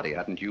about the body?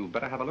 Hadn't you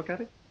better have a look at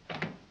it?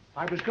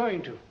 I was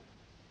going to.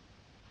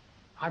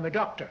 I'm a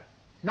doctor,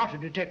 not a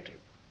detective.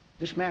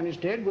 This man is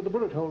dead with a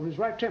bullet hole in his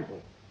right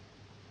temple.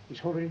 He's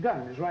holding a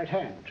gun in his right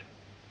hand.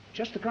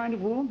 Just the kind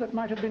of wound that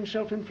might have been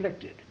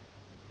self-inflicted.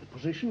 The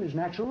position is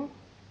natural,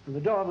 and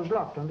the door was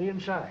locked on the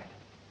inside.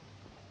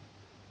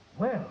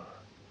 Well,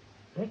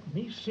 let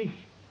me see.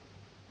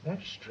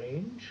 That's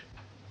strange.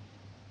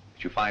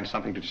 Did you find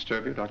something to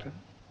disturb you, Doctor?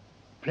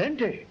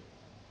 Plenty.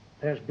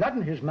 There's blood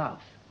in his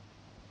mouth.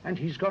 And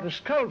he's got a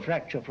skull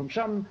fracture from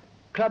some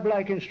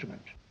club-like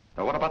instrument.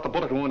 Now, what about the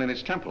bullet wound in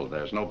his temple?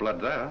 There's no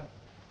blood there.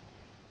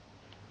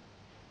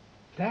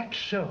 That's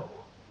so.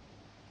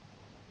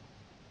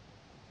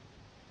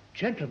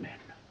 Gentlemen,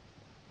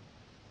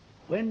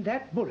 when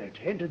that bullet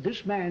entered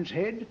this man's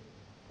head,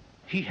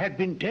 he had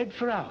been dead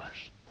for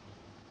hours.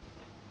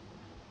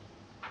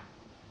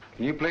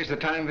 Can you place the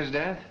time of his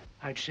death?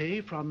 I'd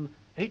say from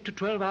 8 to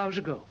 12 hours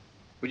ago.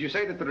 Would you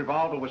say that the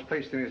revolver was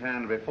placed in his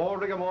hand before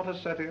rigor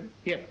mortis set in?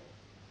 Yes.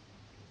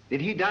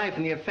 Did he die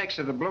from the effects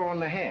of the blow on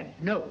the head?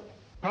 No.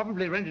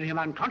 Probably rendered him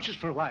unconscious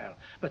for a while,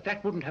 but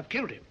that wouldn't have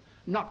killed him.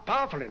 Not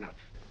powerful enough.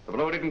 The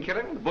blow didn't kill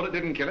him, the bullet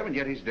didn't kill him, and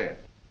yet he's dead.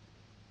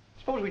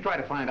 Suppose we try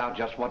to find out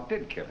just what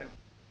did kill him.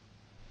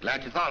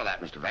 Glad you thought of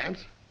that, Mr.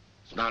 Vance.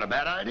 It's not a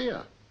bad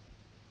idea.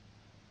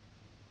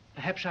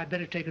 Perhaps I'd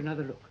better take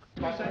another look.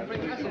 All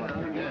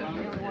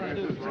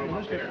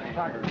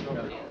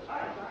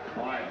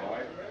right,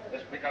 boy.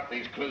 Let's pick up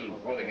these clues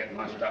before they get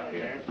mussed up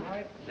here.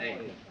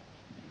 Hey,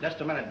 just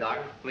a minute, Doc,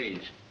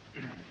 please.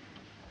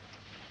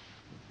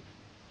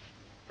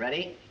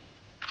 Ready?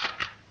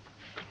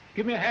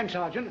 Give me a hand,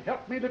 Sergeant.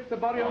 Help me lift the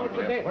body over to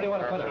the bed. Where do you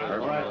want to put it?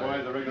 All right,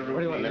 boys. The rigor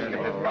routine. Let's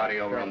get this body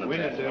over on the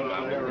bed.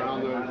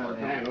 Around the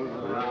handles,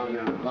 around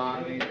the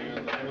block.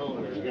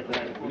 Get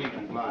that leaf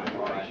line.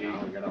 All right,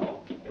 Chief. Get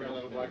all.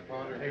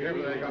 Hey, here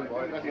they come,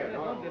 boys. That's it.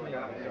 All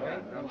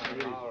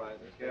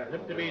right.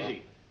 Lift him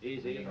easy.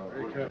 Easy.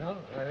 Well,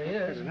 there he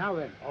is. Now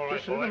then, All right,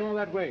 just a little boy. more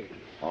that way.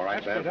 All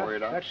right, That's Sam, for you,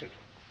 Doc. That's it.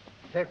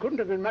 There couldn't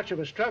have been much of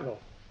a struggle.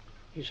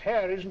 His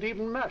hair isn't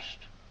even mussed.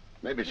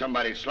 Maybe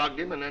somebody slugged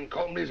him and then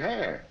combed his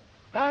hair.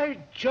 By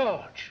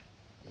George!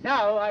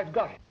 Now I've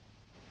got it.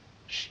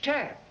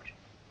 Stabbed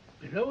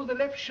below the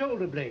left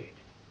shoulder blade,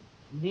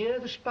 near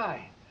the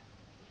spine.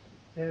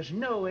 There's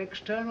no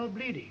external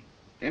bleeding.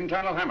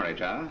 Internal hemorrhage,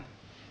 huh?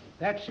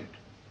 That's it.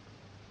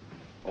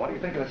 What do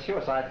you think of the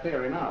suicide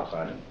theory now,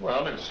 Sergeant?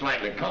 Well, it's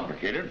slightly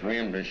complicated for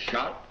him to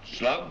shot,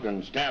 slugged,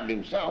 and stabbed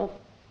himself,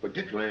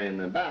 particularly in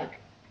the back.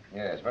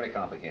 Yes, very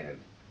complicated.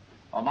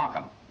 Oh,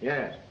 Markham.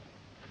 Yes.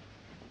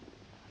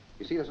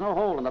 You see, there's no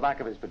hole in the back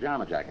of his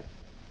pajama jacket.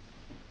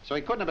 So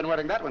he couldn't have been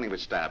wearing that when he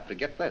was stabbed. To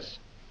get this.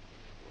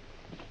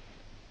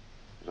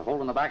 There's a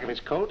hole in the back of his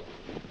coat,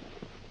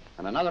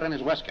 And another in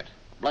his waistcoat,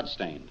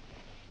 blood-stained.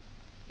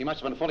 He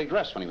must have been fully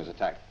dressed when he was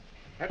attacked.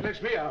 That lets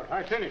me out.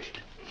 I finished.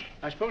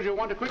 I suppose you'll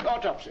want a quick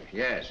autopsy.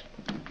 Yes.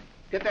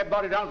 Get that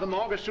body down to the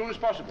morgue as soon as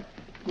possible.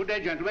 Good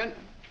day, gentlemen.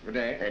 Good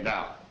day. Hey,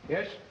 Doc.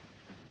 Yes?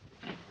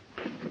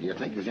 Do you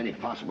think there's any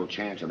possible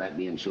chance of that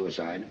being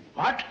suicide?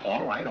 What?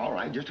 All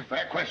right. Just a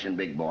fair question,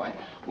 big boy.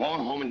 Go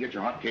on home and get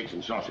your hotcakes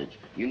and sausage.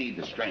 You need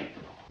the strength.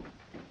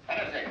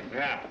 Tennessee.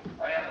 Yeah.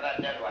 Hurry up with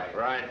that dead weight.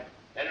 Right.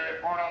 Any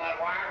report on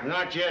that wire?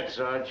 Not yet,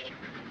 Sarge.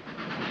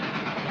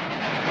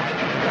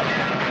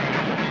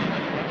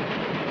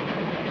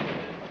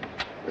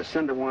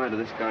 Send a wire to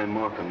this guy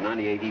Markham,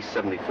 98 East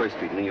 71st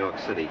Street, New York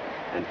City,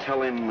 and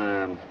tell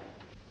him,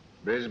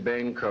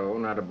 Brisbane Coe,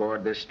 not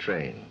aboard this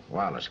train.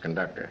 Wallace,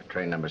 conductor,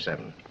 train number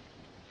 7.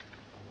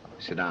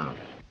 Sit down.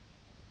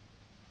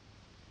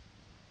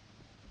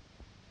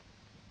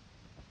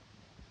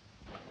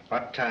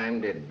 What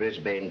time did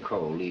Brisbane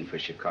Coe leave for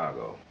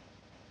Chicago?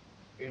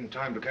 In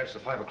time to catch the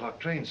 5 o'clock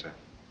train, sir.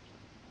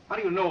 How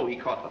do you know he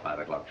caught the 5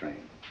 o'clock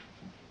train?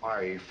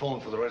 I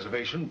phoned for the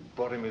reservation,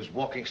 brought him his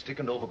walking stick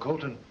and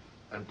overcoat,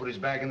 and put his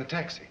bag in the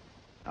taxi.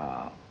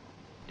 Ah.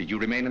 Did you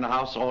remain in the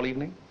house all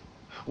evening?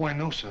 Why,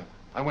 no, sir.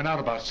 I went out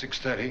about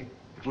 6:30.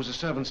 It was a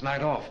servant's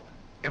night off.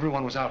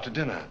 Everyone was out to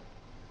dinner.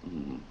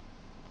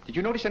 Did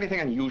you notice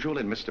anything unusual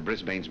in Mr.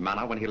 Brisbane's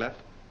manner when he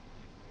left?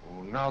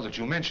 Oh, now that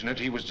you mention it,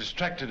 he was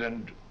distracted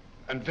and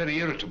very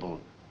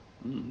irritable.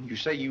 You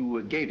say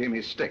you gave him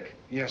his stick?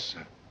 Yes,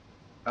 sir.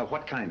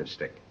 What kind of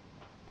stick?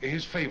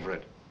 His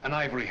favorite, an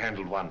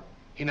ivory-handled one.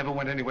 He never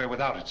went anywhere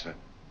without it, sir.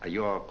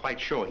 You're quite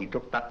sure he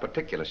took that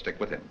particular stick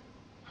with him?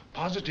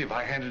 Positive.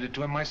 I handed it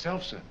to him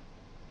myself, sir.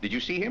 Did you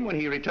see him when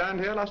he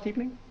returned here last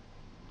evening?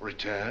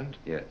 Returned?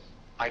 Yes.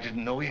 I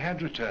didn't know he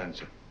had returned,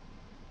 sir.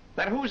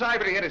 Then whose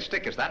ivory-headed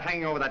stick is that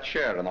hanging over that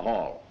chair in the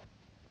hall?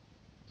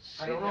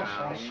 I don't know,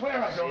 sir. I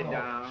swear I don't know.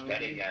 Down.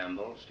 Steady,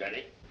 Gamble,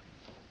 steady.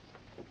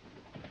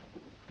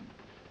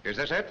 Is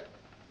this it?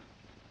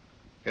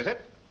 Is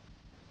it?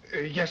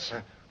 Yes,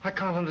 sir. I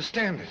can't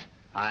understand it.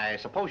 I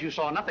suppose you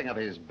saw nothing of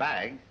his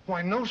bag?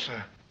 Why, no,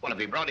 sir. Well, if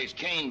he brought his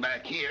cane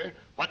back here,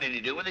 what did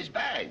he do with his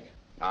bag?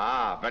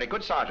 Ah, very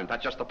good, Sergeant.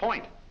 That's just the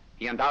point.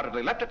 He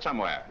undoubtedly left it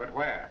somewhere. But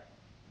where?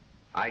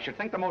 I should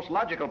think the most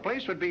logical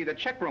place would be the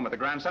check room at the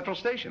Grand Central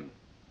Station.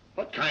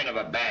 What kind of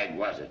a bag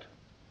was it?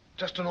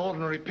 Just an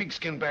ordinary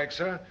pigskin bag,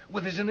 sir,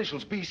 with his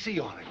initials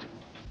BC on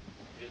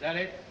it. Is that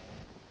it?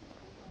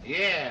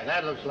 Yeah,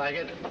 that looks like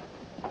it.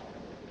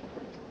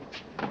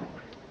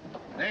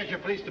 There's your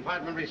police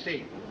department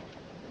receipt.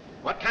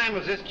 What time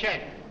was this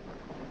check?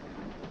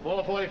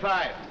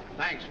 4:45.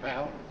 Thanks,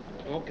 pal.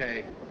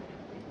 Okay.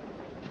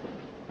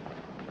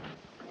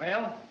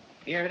 Well,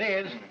 here it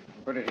is.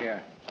 Put it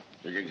here.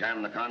 Did you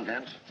examine the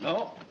contents?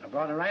 No, I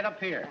brought it right up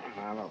here.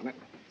 I'll open it.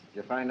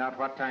 Did you find out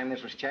what time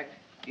this was checked?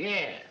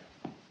 Yeah.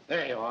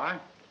 There you are.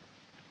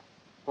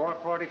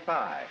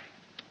 4:45.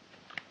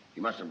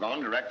 He must have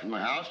gone direct from the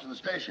house to the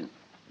station.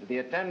 Did the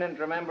attendant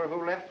remember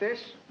who left this?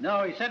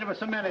 No, he said there were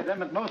so many of them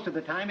that most of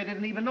the time he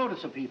didn't even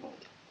notice the people.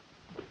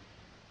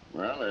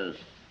 Well, there's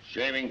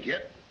shaving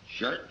kit,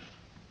 shirts,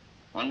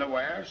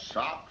 underwear,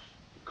 socks,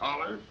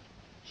 collars,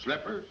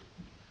 slippers.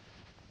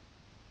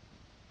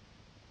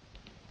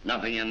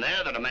 Nothing in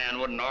there that a man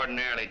wouldn't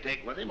ordinarily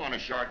take with him on a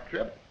short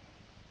trip.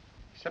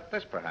 Except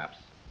this, perhaps.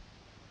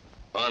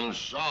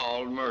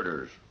 Unsolved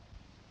Murders.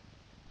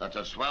 That's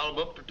a swell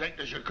book to take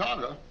to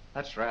Chicago.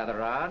 That's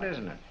rather odd,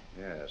 isn't it?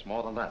 Yes,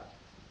 more than that.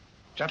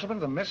 Gentlemen,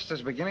 the mist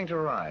is beginning to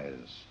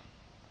rise.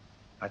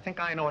 I think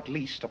I know at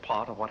least a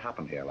part of what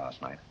happened here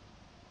last night.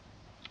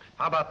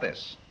 How about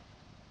this?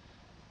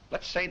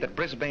 Let's say that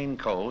Brisbane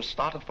Coe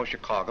started for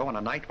Chicago on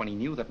a night when he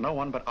knew that no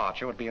one but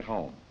Archer would be at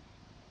home.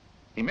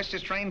 He missed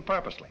his train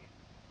purposely,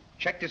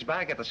 checked his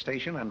bag at the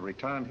station, and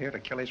returned here to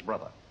kill his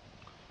brother.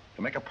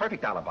 To make a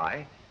perfect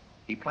alibi,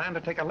 he planned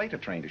to take a later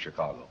train to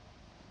Chicago.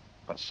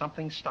 But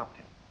something stopped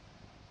him.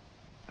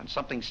 And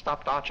something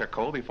stopped Archer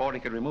Coe before he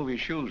could remove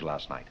his shoes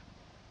last night.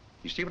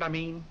 You see what I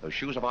mean? Those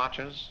shoes of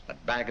Archer's,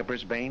 that bag of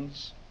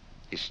Brisbane's,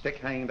 his stick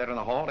hanging there in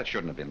the hall, it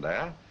shouldn't have been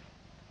there.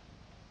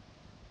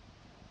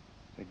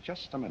 Say,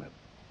 just a minute.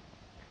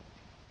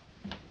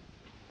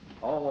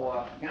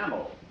 Oh,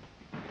 Gamble.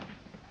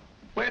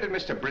 Where did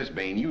Mr.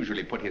 Brisbane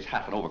usually put his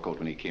hat and overcoat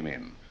when he came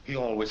in? He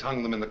always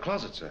hung them in the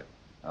closet, sir.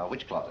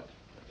 Which closet?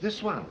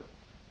 This one.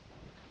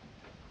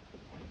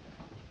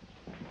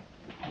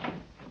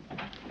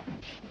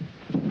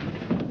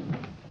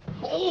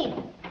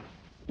 Oh!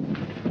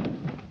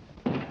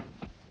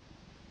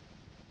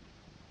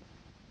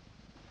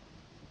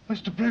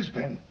 Mr.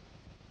 Brisbane.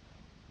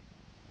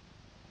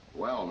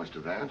 Well,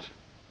 Mr. Vance,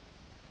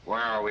 where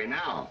are we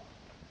now?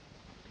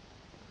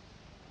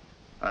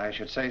 I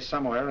should say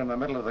somewhere in the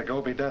middle of the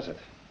Gobi Desert.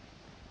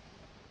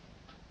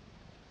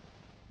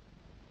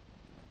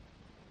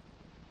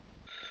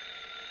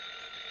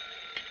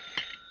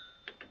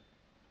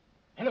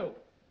 Hello.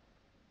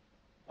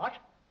 What?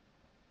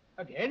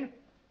 Again?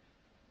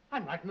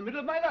 I'm right in the middle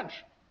of my lunch.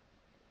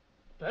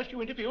 First you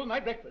interfere with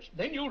my breakfast,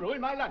 then you ruin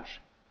my lunch.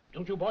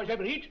 Don't you boys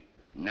ever eat?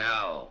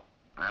 No,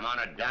 I'm on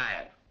a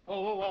diet.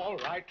 Oh, all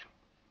right.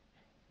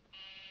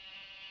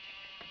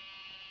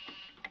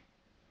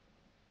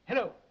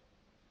 Hello.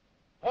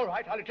 All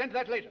right, I'll attend to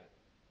that later.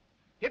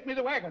 Get me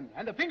the wagon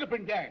and the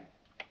fingerprint gang.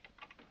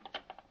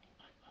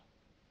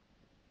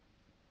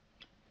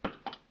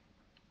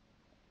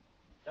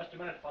 Just a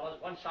minute, fellas.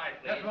 One side,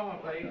 please. Just one,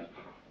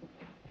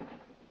 please.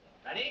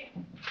 Ready?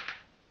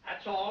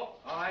 That's all.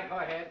 All right, go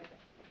ahead.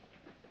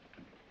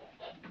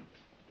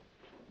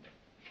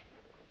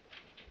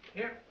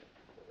 Here.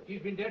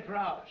 He's been dead for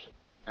hours.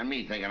 And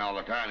me thinking all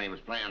the time he was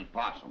playing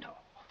possum.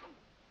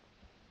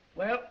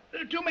 Well,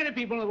 there are too many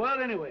people in the world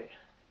anyway.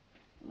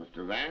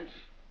 Mr. Vance,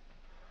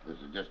 this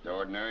is just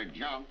ordinary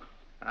junk.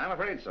 I'm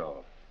afraid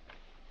so.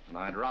 And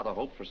I'd rather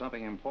hope for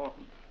something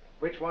important.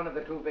 Which one of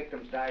the two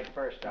victims died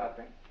first,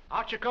 Arthur?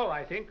 Archer Coe,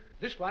 I think.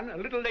 This one a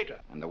little later.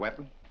 And the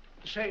weapon?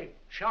 The same,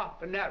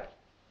 sharp and narrow.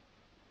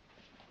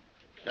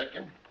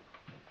 Second.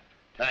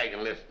 Tag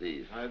and list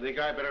these. I think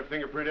I better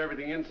fingerprint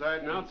everything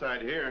inside and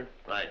outside here.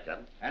 Right,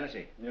 Captain.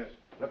 Hennessy. Yes.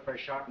 Look for a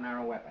sharp,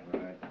 narrow weapon.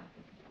 Right.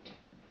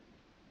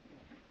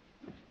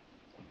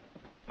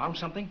 Found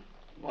something?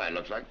 Why, it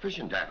looks like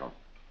fishing tackle.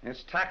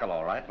 It's tackle,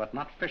 all right, but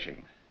not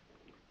fishing.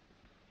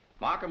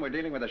 Markham, we're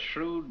dealing with a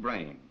shrewd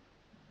brain.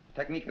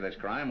 The technique of this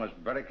crime was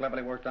very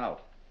cleverly worked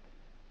out.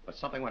 But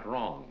something went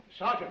wrong.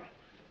 Sergeant,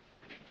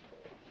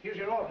 here's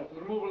your order for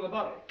the removal of the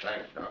body.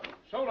 Thanks, Doc.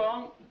 So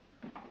long.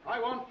 I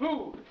want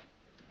food.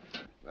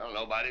 Well,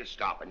 nobody's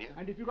stopping you.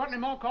 And if you've got any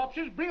more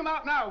corpses, bring them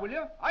out now, will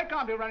you? I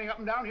can't be running up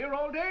and down here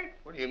all day.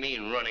 What do you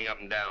mean running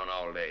up and down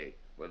all day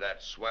with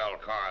that swell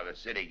car the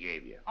city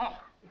gave you? Oh.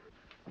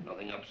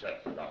 Nothing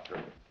upsets the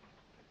doctor.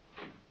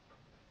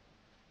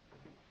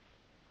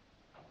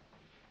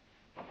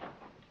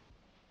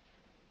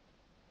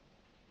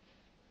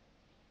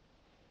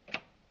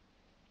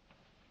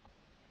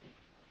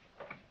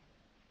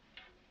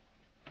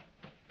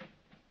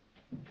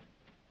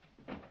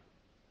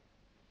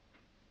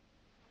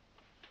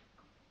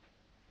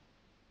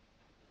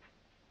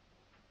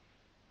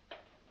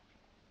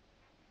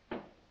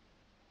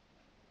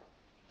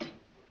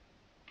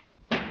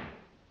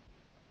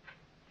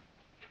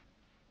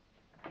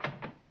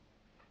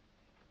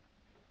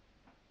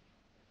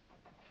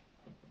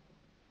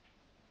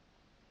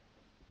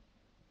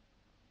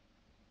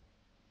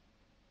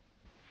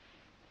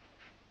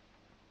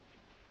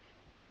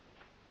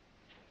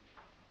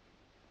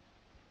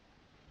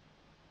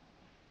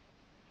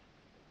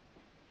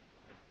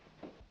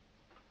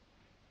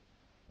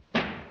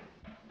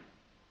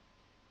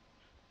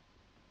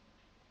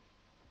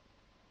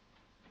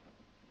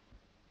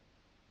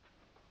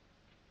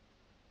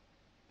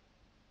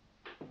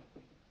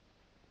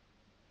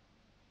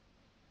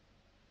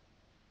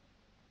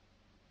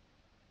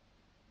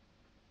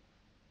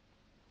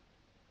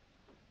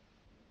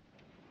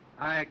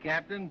 Hi,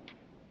 Captain.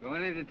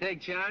 Going in to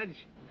take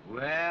charge?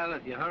 Well,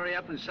 if you hurry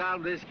up and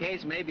solve this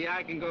case, maybe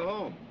I can go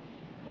home.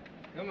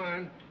 Come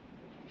on.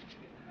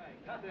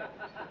 I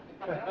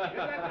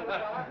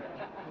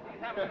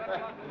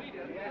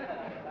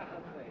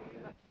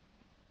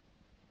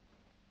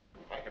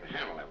can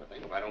handle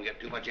everything if I don't get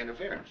too much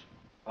interference.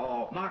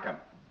 Oh, Markham.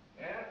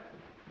 Yeah?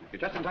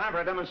 You're just in time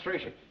for a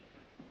demonstration.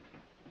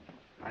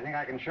 I think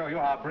I can show you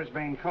how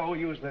Brisbane Coe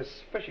used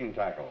this fishing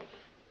tackle.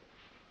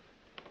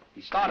 He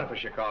started for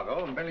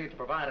Chicago and merely to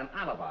provide an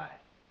alibi.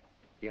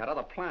 He had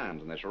other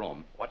plans in this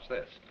room. Watch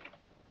this.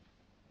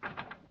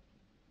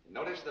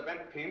 Notice the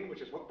bent pin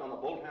which is hooked on the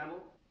bolt handle?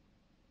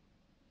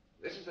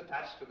 This is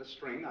attached to the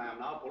string I am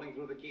now pulling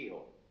through the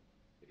keyhole.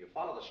 If you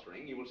follow the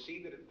string, you will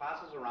see that it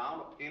passes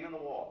around a pin in the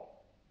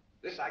wall.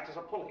 This acts as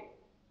a pulley,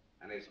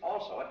 and is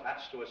also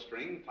attached to a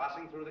string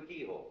passing through the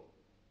keyhole.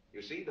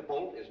 You see, the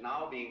bolt is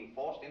now being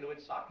forced into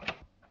its socket.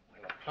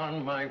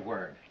 Upon my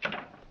word.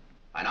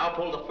 I now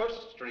pull the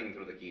first string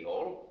through the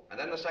keyhole, and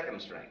then the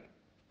second string.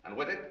 And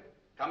with it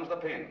comes the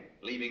pin,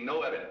 leaving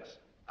no evidence.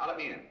 Now let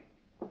me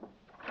in.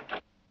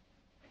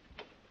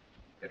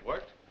 It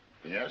worked?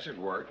 Yes, it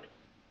worked.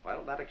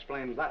 Well, that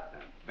explains that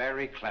then.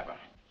 Very clever.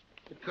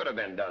 It could have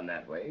been done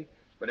that way,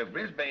 but if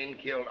Brisbane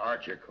killed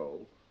Archer Coe,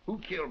 who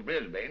killed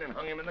Brisbane and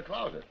hung him in the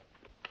closet?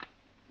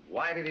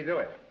 Why did he do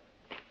it?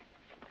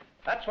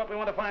 That's what we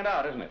want to find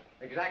out, isn't it?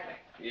 Exactly.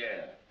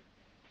 Yeah.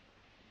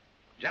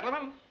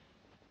 Gentlemen,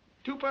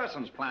 two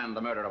persons planned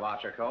the murder of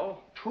Archer Coe.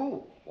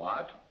 Two?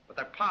 What? But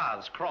their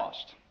paths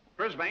crossed.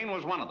 Brisbane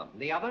was one of them.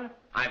 The other?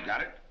 I've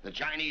got it. The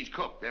Chinese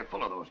cook. They're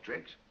full of those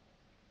tricks.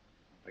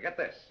 Forget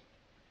this.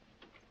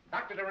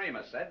 Dr.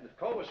 DeRamus said that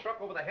Coe was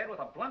struck over the head with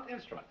a blunt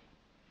instrument.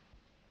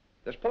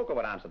 This poker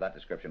would answer that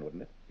description,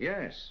 wouldn't it?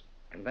 Yes.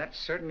 And that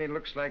certainly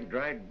looks like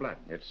dried blood.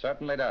 It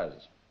certainly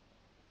does.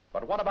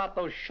 But what about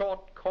those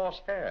short,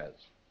 coarse hairs?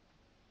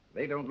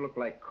 They don't look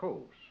like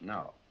Coe's.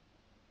 No.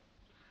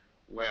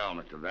 Well,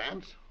 Mr.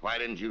 Vance, why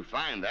didn't you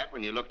find that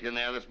when you looked in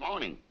there this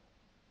morning?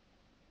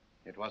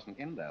 It wasn't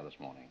in there this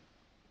morning.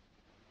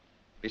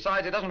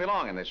 Besides, it doesn't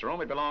belong in this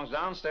room. It belongs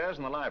downstairs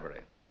in the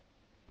library.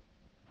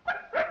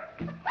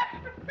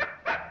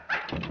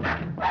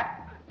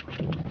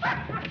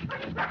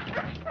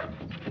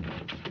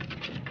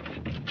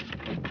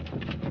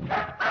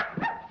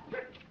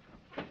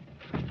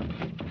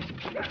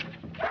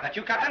 That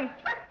you, Captain?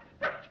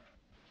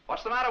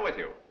 What's the matter with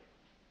you?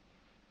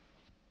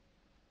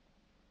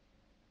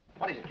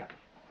 What is it, Captain?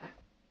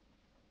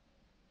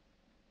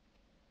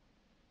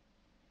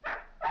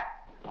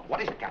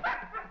 What is it, Captain?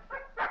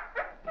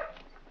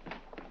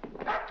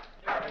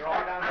 You're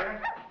all down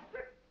here?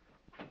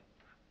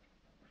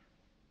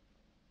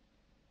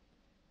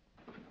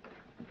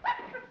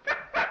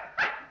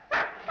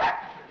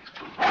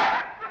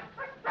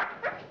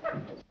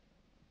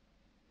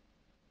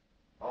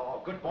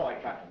 Oh, good boy,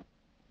 Captain.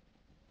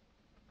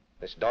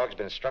 This dog's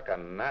been struck a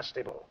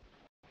nasty blow.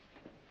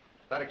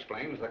 That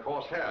explains the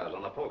coarse hairs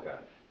on the poker.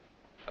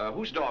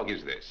 Whose dog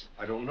is this?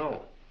 I don't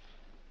know.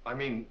 I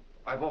mean,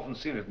 I've often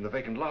seen it in the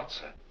vacant lot,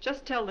 sir.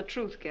 Just tell the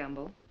truth,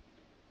 Gamble.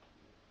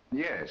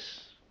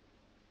 Yes.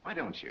 Why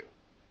don't you?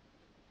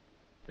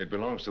 It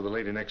belongs to the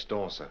lady next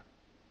door, sir.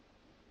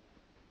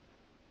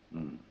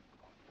 Hmm.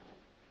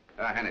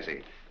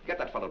 Hennessy, get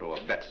that fellow to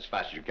a vet's as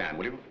fast as you can,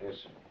 will you? Yes,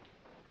 sir.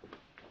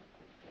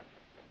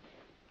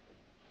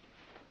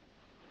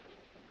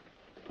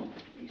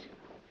 Easy,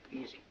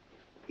 easy,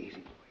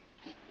 easy,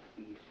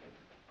 easy.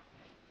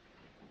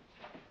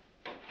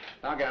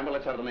 Now, Gamble,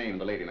 let's have the name of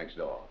the lady next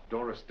door.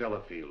 Doris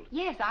Delafield.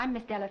 Yes, I'm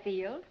Miss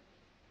Delafield.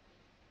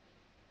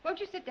 Won't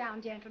you sit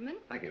down, gentlemen?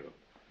 Thank you.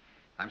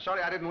 I'm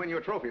sorry I didn't win you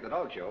a trophy at the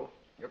dog show.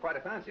 You're quite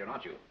a fancier,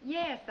 aren't you?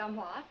 Yes,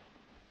 somewhat.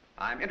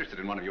 I'm interested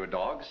in one of your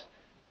dogs,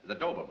 the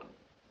Doberman.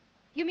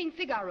 You mean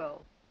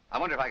Figaro? I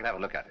wonder if I could have a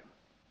look at him.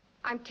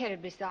 I'm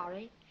terribly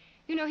sorry.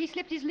 You know, he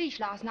slipped his leash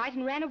last night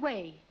and ran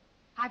away.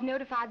 I've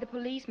notified the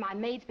police. My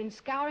maid's been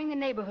scouring the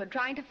neighborhood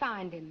trying to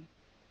find him.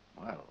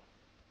 Well,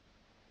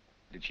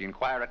 did she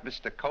inquire at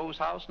Mr. Coe's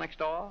house next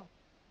door?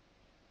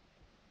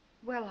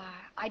 Well,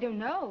 I don't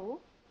know.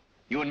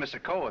 You and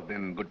Mr. Coe have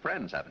been good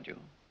friends, haven't you?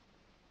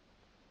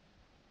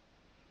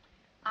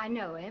 I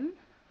know him.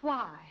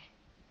 Why?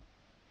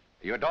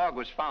 Your dog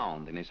was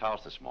found in his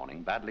house this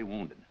morning, badly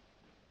wounded.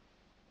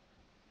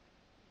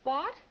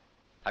 What?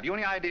 Have you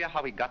any idea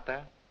how he got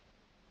there?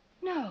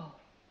 No.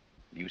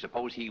 Do you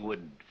suppose he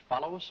would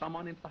follow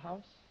someone into the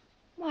house?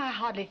 Well, I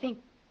hardly think...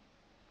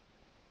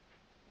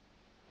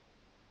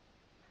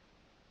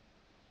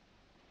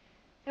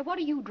 Now, what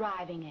are you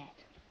driving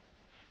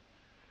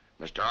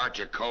at? Mr.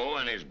 Archer Coe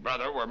and his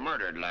brother were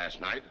murdered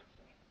last night.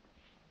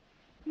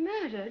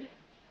 Murdered?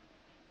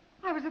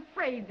 I was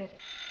afraid that...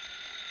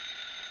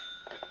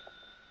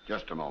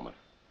 Just a moment.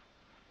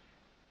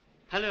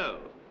 Hello.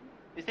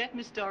 Is that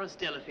Miss Doris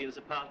Delafield's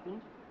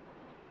apartment?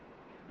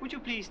 Would you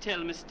please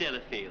tell Miss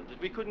Delafield that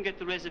we couldn't get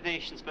the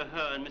reservations for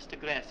her and Mr.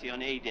 Grassy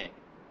on A deck,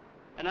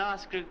 and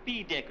ask her if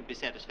B deck would be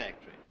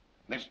satisfactory?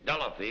 Miss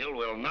Delafield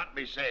will not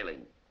be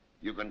sailing.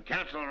 You can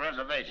cancel a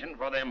reservation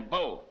for them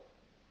both.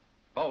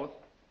 Both?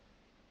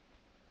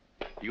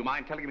 Do you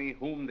mind telling me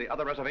whom the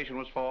other reservation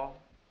was for?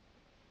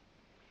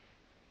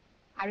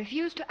 I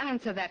refuse to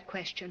answer that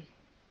question.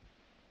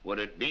 Would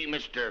it be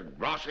Mr.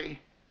 Grossi?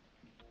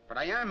 But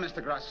I am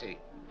Mr. Grossi.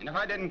 And if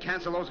I didn't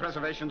cancel those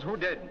reservations, who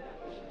did?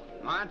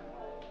 What?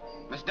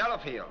 Miss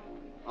Delafield.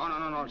 Oh,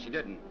 no, she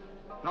didn't.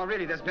 No,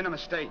 really, there's been a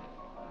mistake.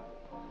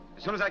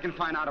 As soon as I can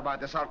find out about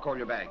this, I'll call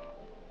you back.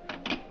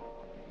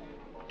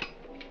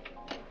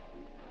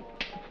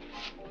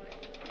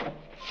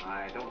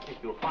 I don't think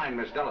you'll find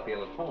Miss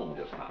Delafield at home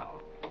just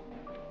now.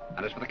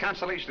 And as for the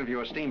cancellation of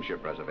your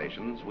steamship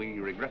reservations, we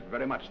regret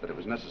very much that it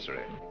was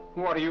necessary.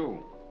 Who are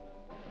you?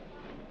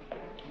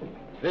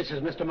 This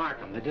is Mr.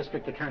 Markham, the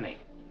district attorney.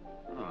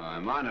 Oh,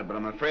 I'm honored, but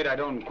I'm afraid I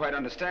don't quite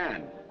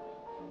understand.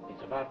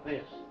 It's about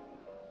this.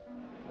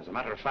 As a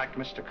matter of fact,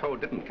 Mr. Coe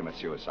didn't commit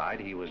suicide.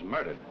 He was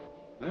murdered.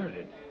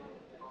 Murdered?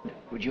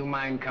 Would you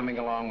mind coming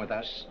along with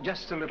us?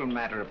 Just a little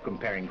matter of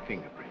comparing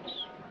fingerprints.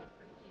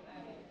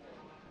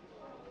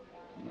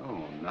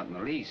 No, not in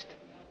the least.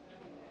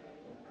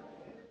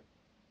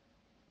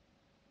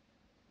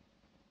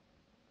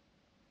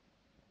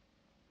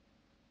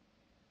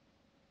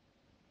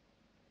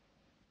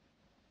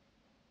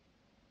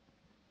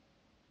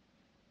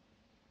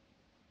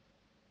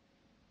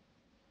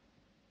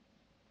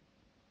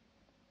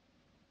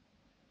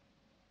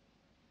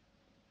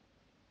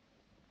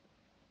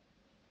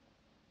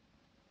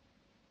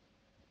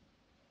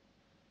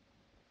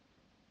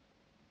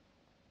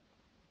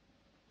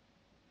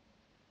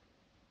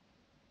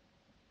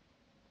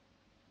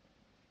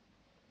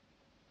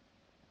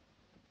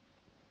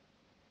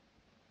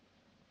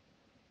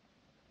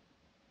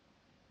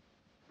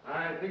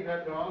 I think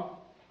that's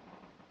all.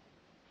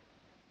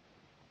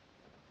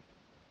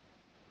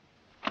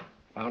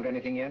 Found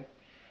anything yet?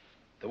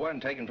 The one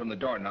taken from the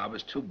doorknob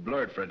is too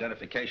blurred for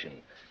identification,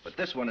 but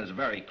this one is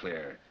very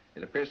clear.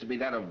 It appears to be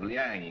that of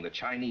Liang, the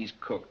Chinese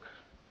cook.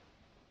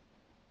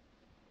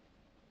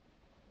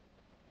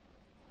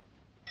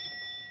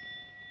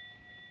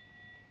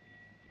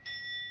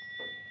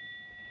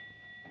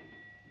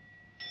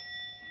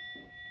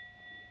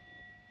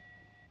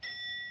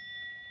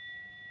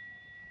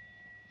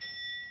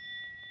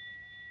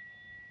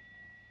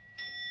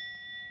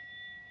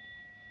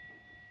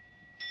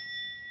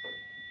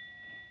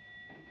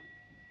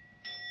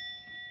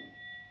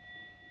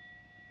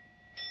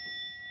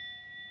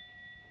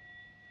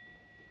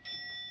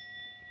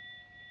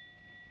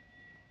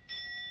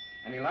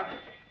 Any luck?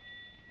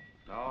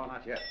 No,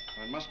 not yet.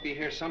 Well, it must be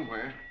here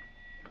somewhere.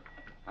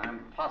 I'm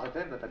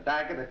positive that the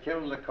dagger that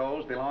killed the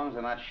Coes belongs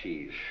in that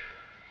sheath.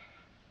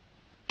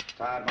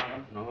 Tired,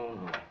 Markham? No.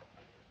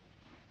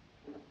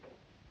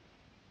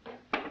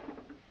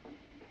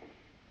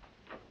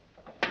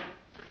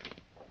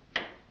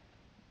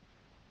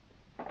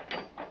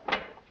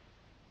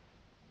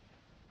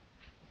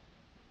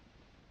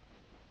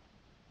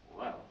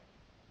 Well.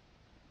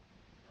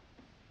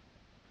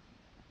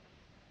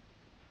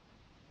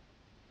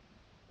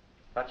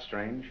 That's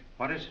strange.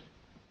 What is it?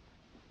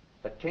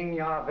 The King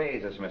Yar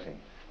vase is missing.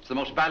 It's the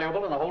most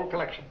valuable in the whole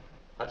collection.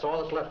 That's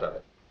all that's left of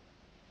it.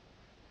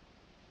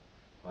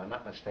 If I'm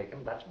not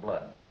mistaken, that's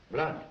blood.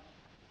 Blood?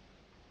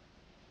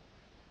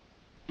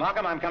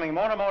 Markham, I'm coming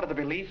more and more to the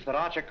belief that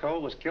Archer Coe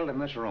was killed in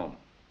this room.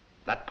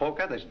 That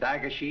poker, this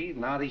dagger sheath,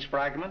 now these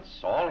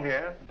fragments, all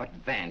here. But,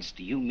 Vance,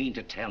 do you mean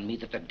to tell me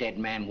that the dead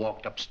man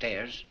walked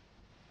upstairs?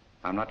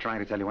 I'm not trying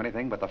to tell you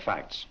anything but the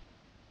facts.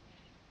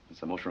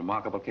 It's the most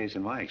remarkable case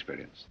in my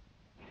experience.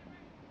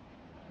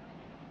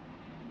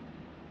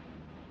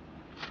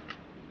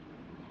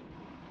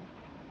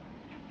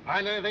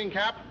 Find anything,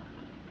 Cap?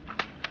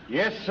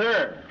 Yes,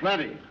 sir.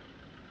 Plenty.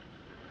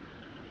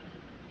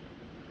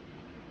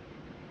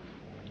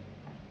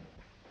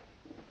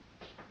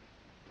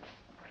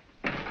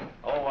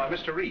 Oh,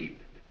 Mr. Reed.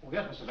 Oh,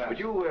 yes, Mr. Vance. Would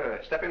you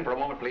step in for a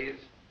moment, please?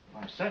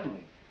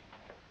 Certainly.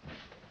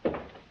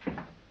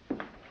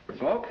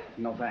 Smoke?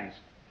 No, thanks.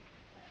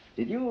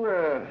 Did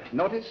you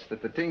notice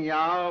that the Ting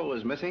Yao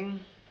was missing?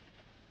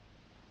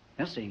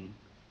 Missing?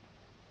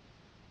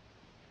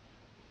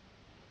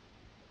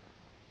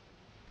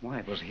 Why,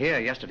 it was here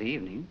yesterday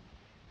evening.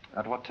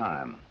 At what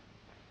time?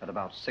 At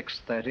about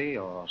 6:30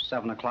 or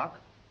 7 o'clock.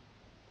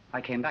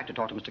 I came back to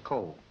talk to Mr.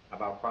 Coe.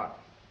 About what?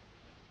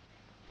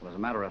 Well, as a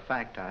matter of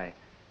fact, I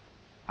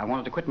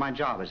wanted to quit my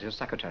job as his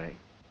secretary.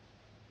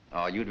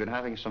 Oh, you'd been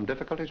having some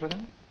difficulties with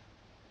him?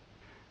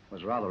 It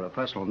was rather a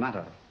personal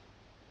matter.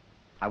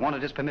 I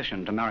wanted his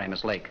permission to marry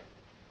Miss Lake.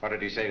 What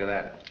did he say to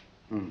that?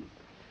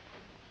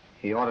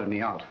 He ordered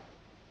me out.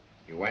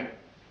 You went?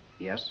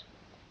 Yes.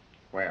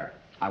 Where?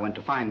 I went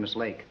to find Miss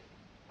Lake.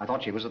 I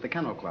thought she was at the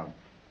Kennel Club.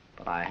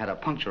 But I had a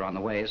puncture on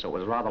the way, so it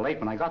was rather late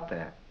when I got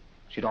there.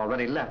 She'd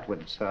already left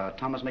with Sir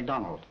Thomas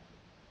MacDonald.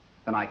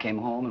 Then I came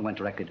home and went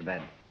directly to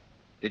bed.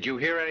 Did you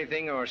hear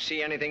anything or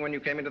see anything when you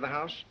came into the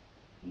house?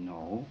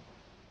 No.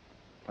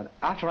 But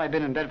after I'd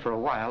been in bed for a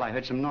while, I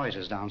heard some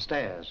noises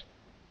downstairs.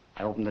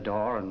 I opened the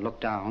door and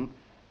looked down,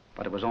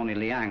 but it was only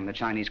Liang, the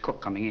Chinese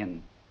cook, coming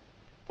in.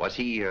 Was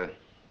he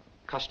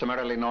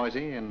customarily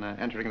noisy in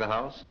entering the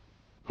house?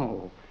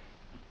 Oh,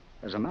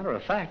 as a matter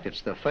of fact,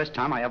 it's the first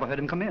time I ever heard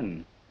him come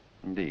in.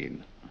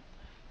 Indeed.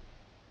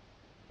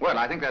 Well,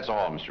 I think that's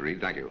all, Mr. Reed.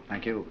 Thank you.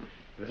 Thank you.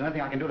 If there's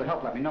anything I can do to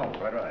help, let me know.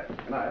 Quite right.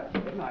 Good night.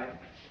 Good night.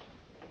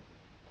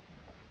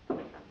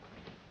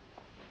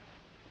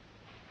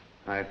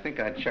 I think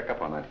I'd check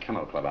up on that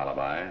Kennel Club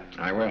alibi.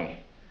 I will.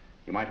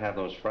 You might have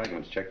those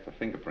fragments checked for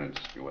fingerprints,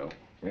 if you will.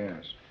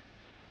 Yes.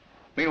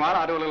 Meanwhile,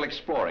 I'll do a little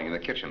exploring in the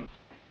kitchen.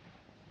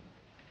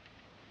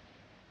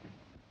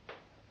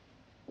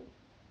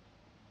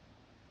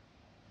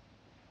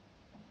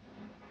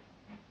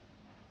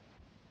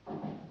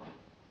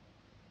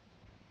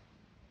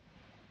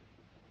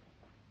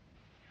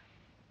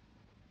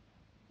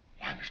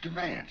 Why, Mr.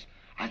 Vance,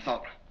 I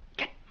thought...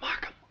 Get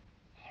Markham.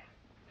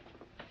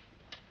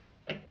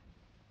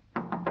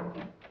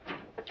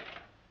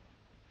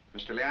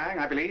 Mr. Liang,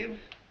 I believe.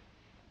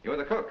 You're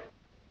the cook.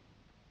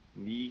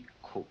 Me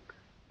cook.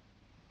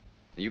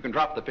 You can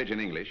drop the pidgin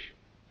English.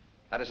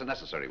 That isn't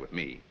necessary with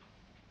me.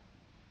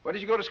 Where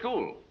did you go to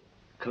school?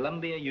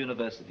 Columbia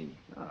University.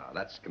 Ah,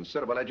 that's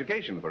considerable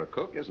education for a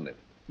cook, isn't it?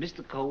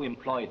 Mr. Coe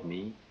employed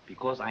me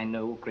because I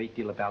know a great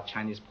deal about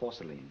Chinese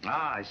porcelain.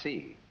 Ah, I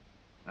see.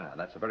 Ah,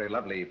 that's a very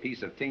lovely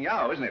piece of Ting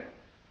Yao, isn't it?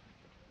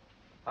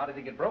 How did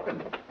it get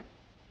broken?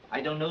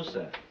 I don't know,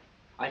 sir.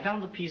 I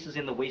found the pieces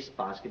in the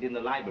wastebasket in the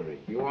library.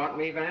 You want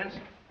me, Vance?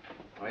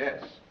 Oh,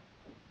 yes.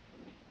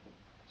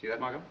 See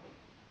that, Markham?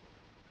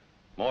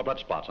 More blood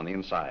spots on the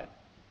inside.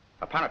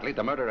 Apparently,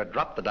 the murderer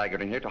dropped the dagger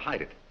in here to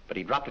hide it, but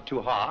he dropped it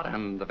too hard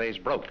and the vase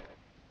broke.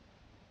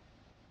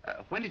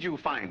 When did you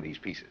find these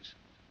pieces?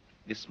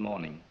 This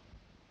morning.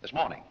 This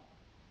morning?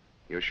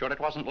 You're sure it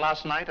wasn't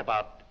last night,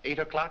 about 8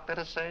 o'clock, let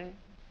us say?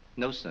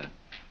 No, sir.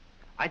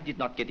 I did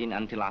not get in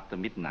until after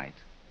midnight.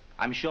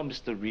 I'm sure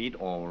Mr. Reed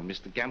or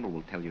Mr. Gamble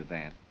will tell you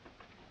that.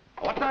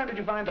 What time did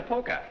you find the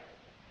poker?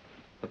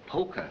 The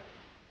poker?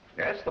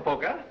 Yes, the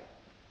poker.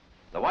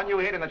 The one you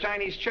hid in the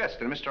Chinese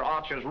chest in Mr.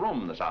 Archer's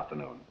room this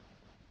afternoon.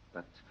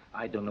 But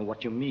I don't know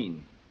what you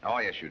mean. Oh,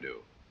 yes, you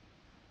do.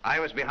 I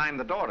was behind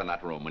the door in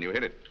that room when you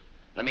hid it.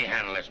 Let me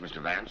handle this,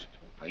 Mr. Vance.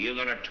 Are you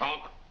going to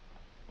talk?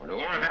 Or do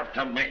I have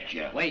to make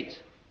you? Wait.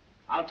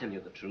 I'll tell you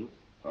the truth.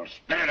 Well,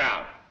 spit it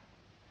out.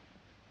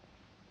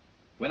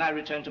 When I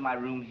returned to my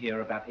room here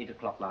about 8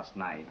 o'clock last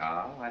night...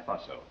 Ah, I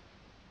thought so.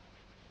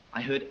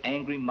 I heard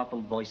angry,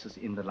 muffled voices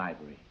in the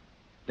library.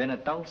 Then a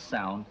dull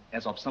sound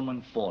as of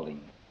someone falling.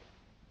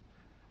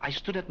 I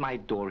stood at my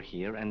door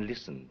here and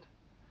listened.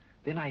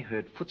 Then I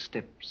heard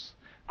footsteps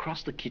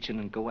cross the kitchen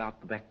and go out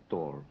the back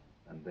door.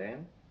 And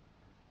then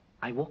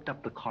I walked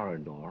up the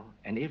corridor,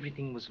 and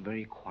everything was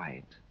very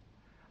quiet.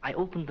 I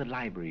opened the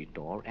library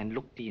door and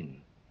looked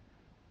in.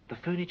 The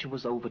furniture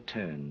was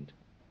overturned.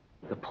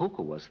 The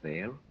poker was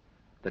there,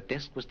 the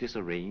desk was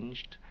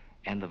disarranged,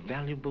 and the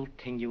valuable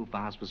Tengu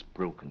vase was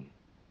broken.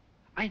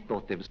 I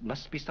thought there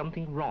must be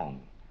something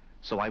wrong,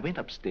 so I went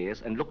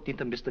upstairs and looked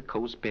into Mr.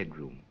 Coe's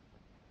bedroom.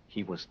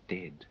 He was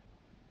dead.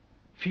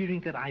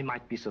 Fearing that I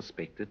might be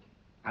suspected,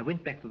 I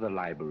went back to the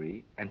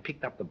library and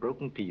picked up the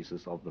broken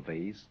pieces of the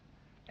vase,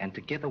 and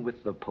together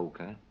with the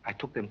poker, I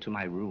took them to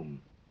my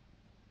room.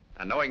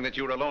 And knowing that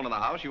you were alone in the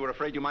house, you were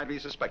afraid you might be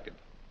suspected.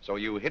 So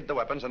you hid the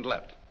weapons and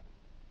left.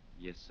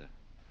 Yes, sir.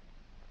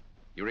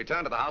 You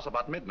returned to the house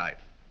about midnight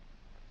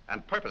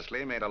and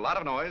purposely made a lot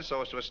of noise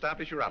so as to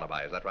establish your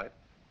alibi. Is that right?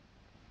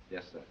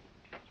 Yes, sir.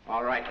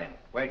 All right, then.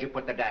 Where'd you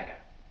put the dagger?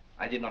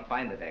 I did not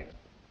find the dagger.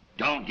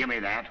 Don't give me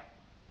that.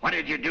 What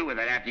did you do with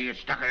it after you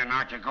stuck it in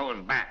Archer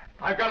Coe's back?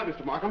 I've got it,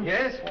 Mr. Markham.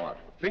 Yes? What?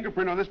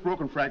 Fingerprint on this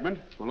broken fragment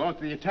belongs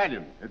to the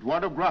Italian,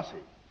 Eduardo Grassi.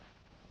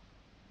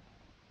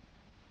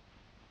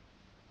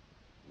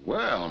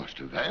 Well,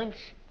 Mr. Vance,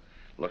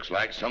 looks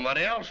like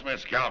somebody else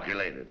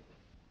miscalculated.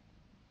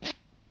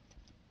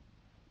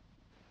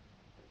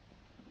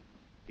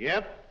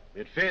 Yep,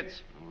 it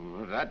fits.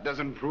 Oh, that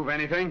doesn't prove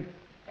anything.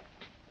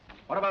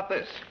 What about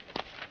this?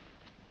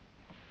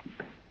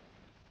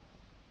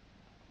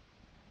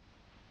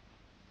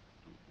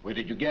 Where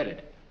did you get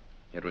it?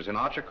 It was in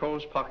Archer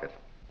Coe's pocket.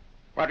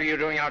 What were you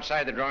doing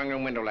outside the drawing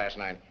room window last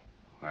night?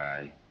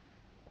 Why,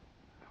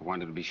 I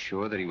wanted to be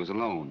sure that he was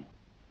alone.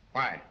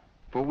 Why?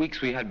 For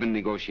weeks we had been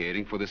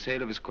negotiating for the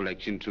sale of his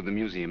collection to the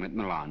museum at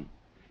Milan.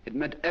 It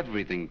meant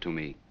everything to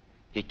me.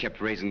 He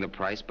kept raising the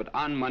price, but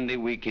on Monday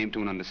we came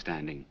to an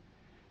understanding.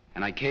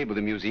 And I cabled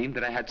the museum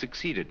that I had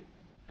succeeded.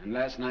 And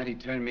last night he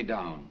turned me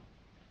down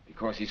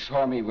because he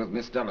saw me with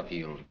Miss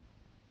Delafield.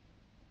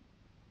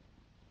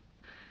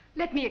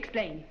 Let me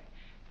explain.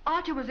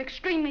 Archer was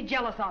extremely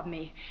jealous of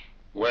me.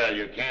 Well,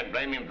 you can't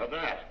blame him for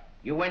that.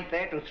 You went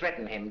there to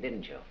threaten him,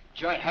 didn't you?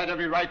 Which I had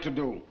every right to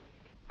do.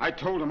 I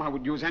told him I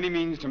would use any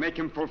means to make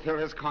him fulfill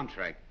his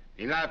contract.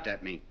 He laughed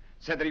at me,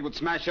 said that he would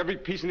smash every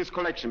piece in his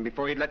collection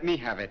before he'd let me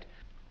have it.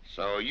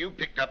 So you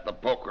picked up the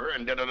poker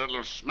and did a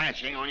little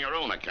smashing on your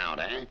own account,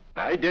 eh?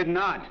 I did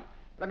not.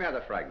 Let me have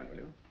the fragment, will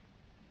you?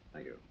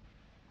 Thank you.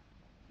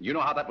 You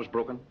know how that was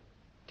broken?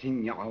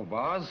 Tignal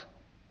vase?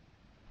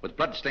 With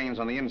blood stains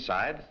on the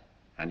inside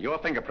and your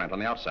fingerprint on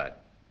the outside.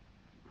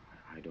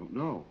 I don't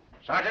know.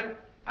 Sergeant,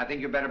 I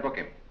think you better book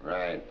him.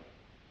 Right.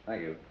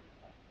 Thank you.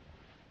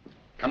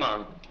 Come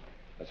on.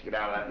 Let's get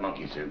out of that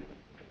monkey suit.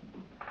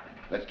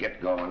 Let's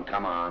get going.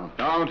 Come on.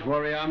 Don't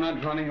worry, I'm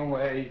not running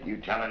away. You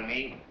telling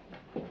me?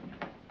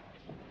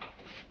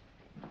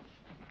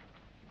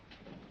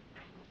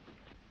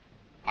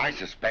 I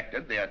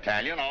suspected the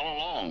Italian all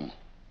along.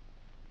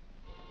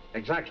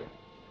 Exactly.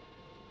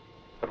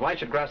 But why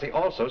should Grassi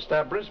also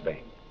stab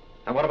Brisbane?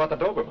 And what about the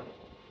Doberman?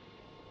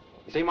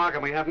 You see,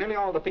 Markham, we have nearly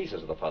all the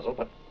pieces of the puzzle,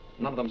 but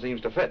none of them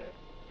seems to fit.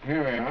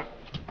 Here we are.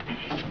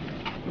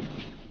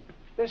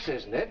 This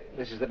isn't it.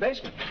 This is the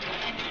basement.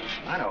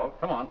 I know.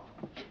 Come on.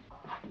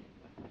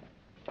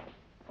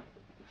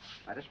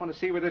 I just want to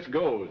see where this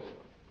goes.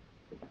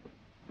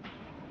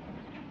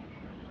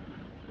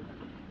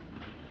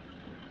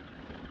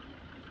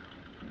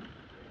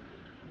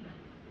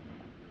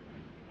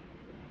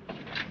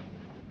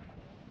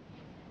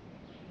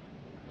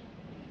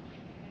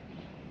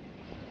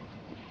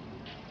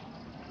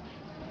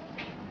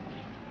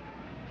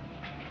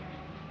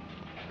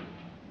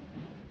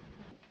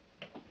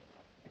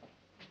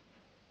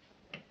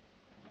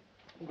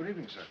 Good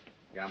evening, sir.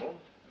 Gamble?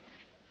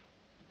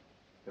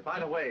 By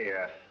the way,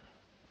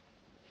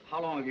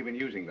 how long have you been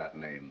using that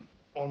name?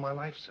 All my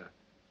life, sir.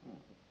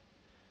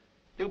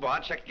 Dubois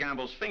checked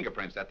Gamble's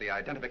fingerprints at the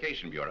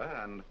Identification Bureau,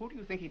 and who do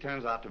you think he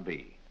turns out to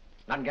be?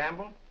 Not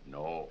Gamble?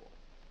 No.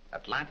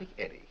 Atlantic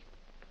Eddie.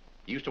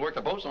 He used to work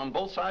the boats on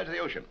both sides of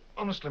the ocean.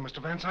 Honestly,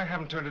 Mr. Vance, I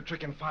haven't turned a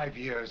trick in 5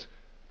 years.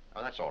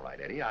 Oh, that's all right,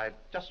 Eddie. I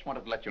just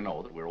wanted to let you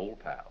know that we're old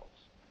pals.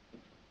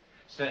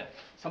 Sir,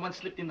 someone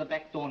slipped in the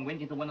back door and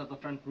went into one of the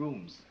front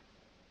rooms.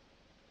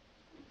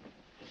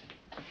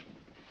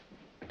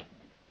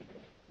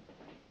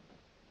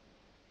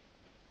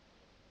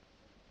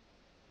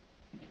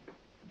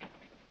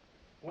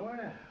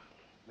 Well,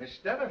 Miss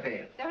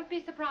Delafield, Don't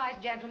be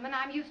surprised, gentlemen.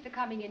 I'm used to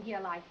coming in here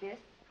like this.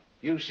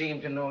 you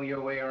seem to know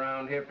your way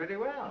around here pretty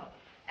well.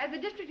 As the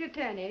district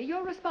attorney,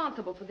 you're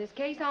responsible for this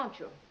case, aren't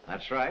you?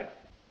 That's right.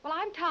 Well,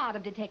 I'm tired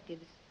of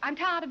detectives. I'm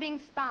tired of being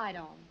spied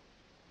on.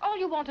 All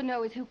you want to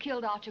know is who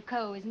killed Archer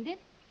Coe, isn't it?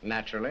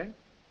 Naturally.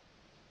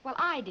 Well,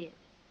 I did.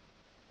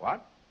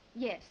 What?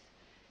 Yes.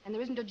 And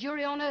there isn't a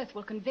jury on earth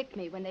will convict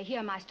me when they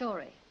hear my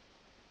story.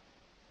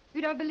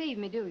 You don't believe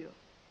me, do you?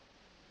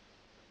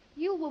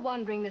 You were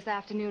wondering this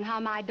afternoon how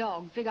my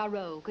dog,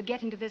 Figaro, could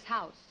get into this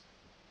house.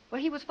 Well,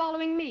 he was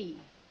following me.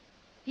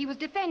 He was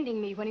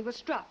defending me when he was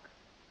struck.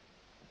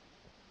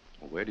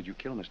 Well, where did you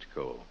kill Mr.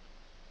 Coe?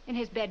 In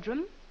his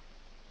bedroom.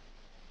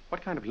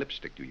 What kind of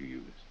lipstick do you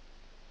use?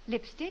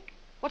 Lipstick?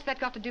 What's that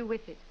got to do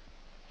with it?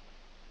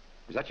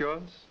 Is that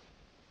yours?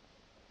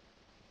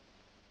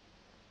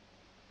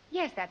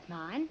 Yes, that's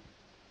mine.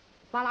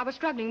 While I was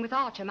struggling with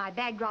Archer, my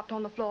bag dropped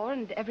on the floor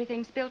and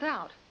everything spilled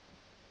out.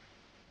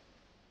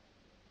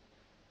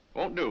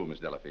 Won't do, Miss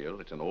Delafield.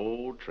 It's an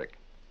old trick.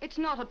 It's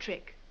not a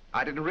trick.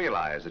 I didn't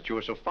realize that you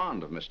were so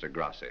fond of Mr.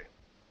 Grassi.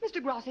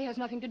 Mr. Grassi has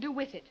nothing to do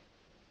with it.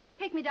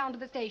 Take me down to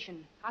the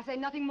station. I'll say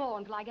nothing more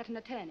until I get an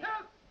attorney.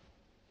 Help!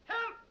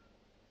 Help!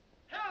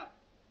 Help!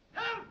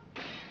 Help!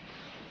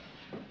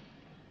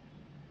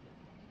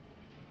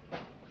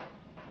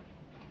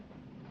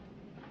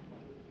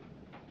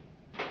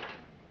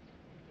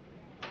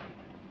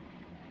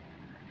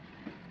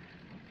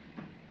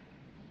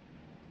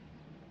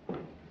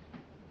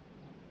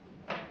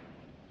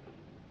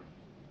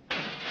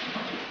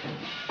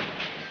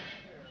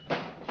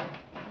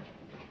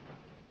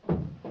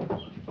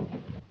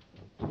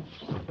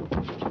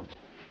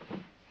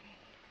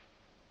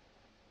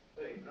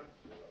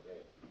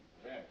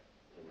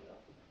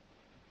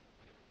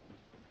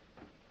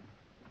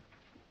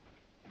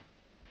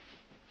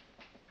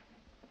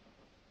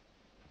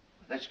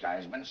 This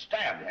guy's been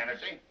stabbed, hasn't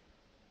he?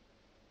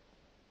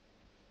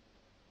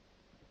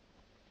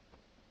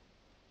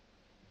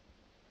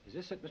 Is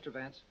this it, Mr.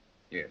 Vance?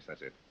 Yes,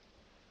 that's it.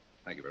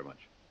 Thank you very much.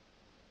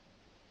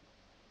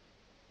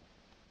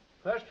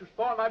 First you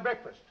spoil my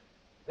breakfast.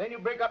 Then you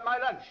break up my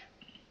lunch.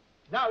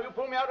 Now you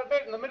pull me out of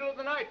bed in the middle of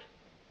the night.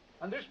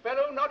 And this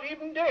fellow not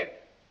even dead.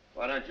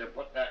 Why don't you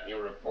put that in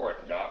your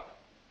report, Doc?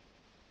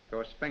 Of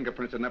course,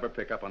 fingerprints would never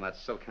pick up on that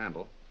silk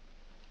handle.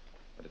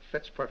 But it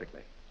fits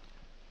perfectly.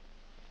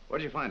 Where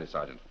did you find it,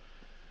 Sergeant?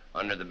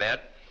 Under the bed.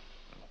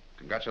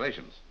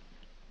 Congratulations.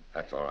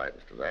 That's all right,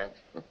 Mr.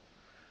 Vance.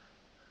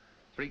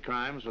 3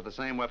 crimes with the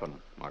same weapon,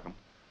 Markham.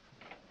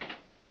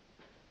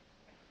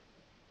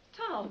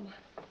 Tom,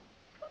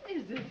 what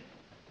is it?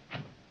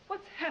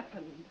 What's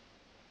happened?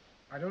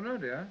 I don't know,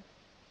 dear.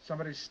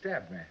 Somebody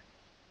stabbed me.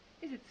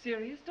 Is it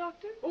serious,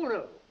 Doctor? Oh,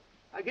 no.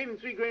 I gave him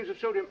 3 grains of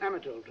sodium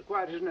amytal to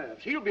quiet his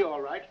nerves. He'll be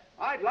all right.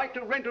 I'd like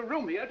to rent a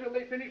room here till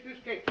they finish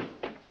this case.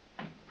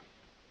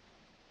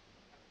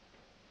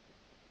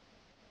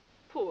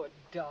 Poor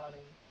darling.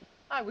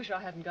 I wish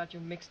I hadn't got you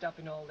mixed up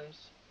in all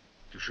this.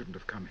 You shouldn't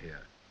have come here.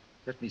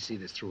 Let me see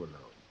this through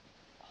alone.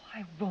 Oh,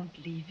 I won't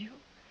leave you.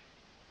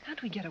 Can't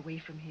we get away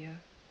from here?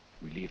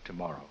 We leave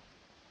tomorrow.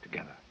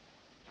 Together.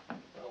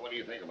 Well, what do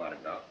you think about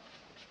it, Doc?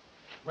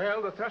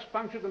 Well, the thrust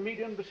punctured the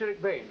median basilic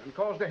vein and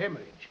caused a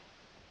hemorrhage.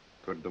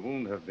 Could the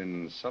wound have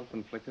been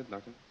self-inflicted,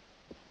 Doctor?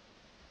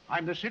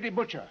 I'm the city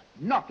butcher,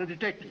 not the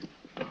detective.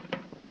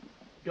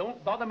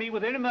 Don't bother me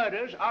with any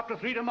murders after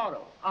 3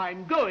 tomorrow.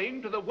 I'm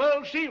going to the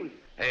World Series.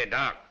 Hey,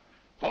 Doc,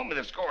 hold me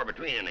the score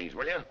between innings,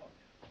 will you?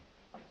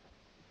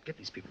 Get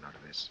these people out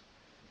of this.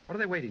 What are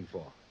they waiting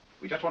for?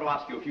 We just want to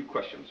ask you a few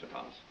questions, Sir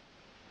Thomas.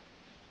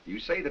 You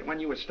say that when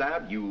you were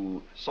stabbed,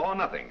 you saw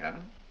nothing, huh?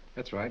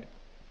 That's right.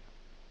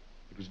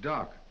 It was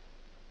dark.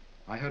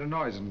 I heard a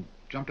noise and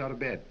jumped out of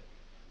bed.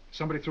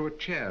 Somebody threw a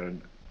chair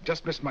and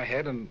just missed my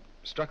head and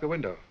struck the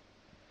window.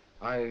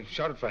 I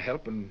shouted for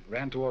help and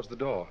ran towards the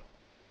door.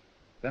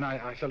 Then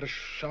I felt a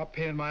sharp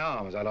pain in my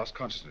arm as I lost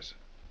consciousness.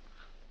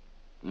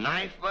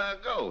 Knife by a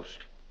ghost.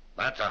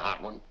 That's a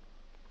hot one.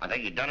 I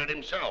think he done it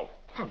himself.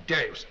 How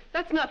dare you?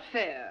 That's not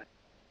fair.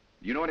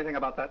 Do you know anything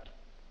about that?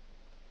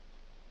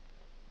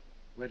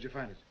 Where'd you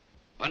find it?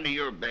 Under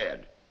your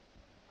bed.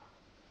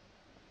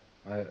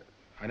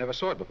 I never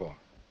saw it before.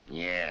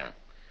 Yeah.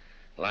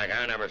 Like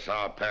I never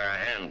saw a pair of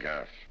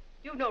handcuffs.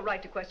 You've no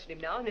right to question him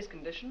now in his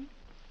condition.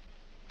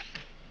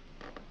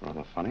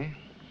 Rather funny.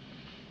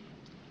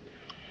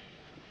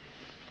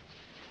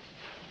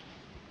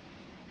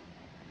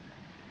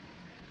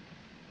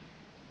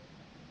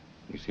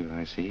 You see what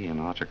I see in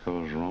Archer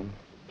Coe's room?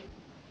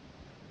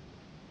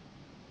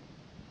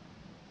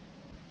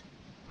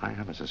 I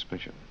have a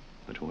suspicion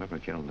that whoever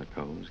killed the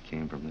Coes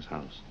came from this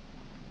house.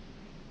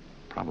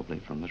 Probably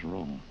from this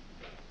room.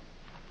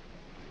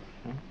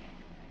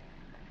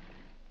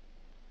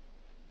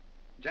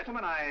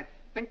 Gentlemen, I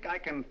think I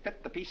can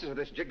fit the pieces of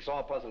this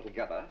jigsaw puzzle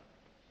together.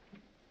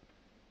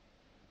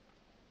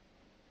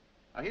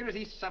 Now, here is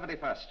East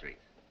 71st Street.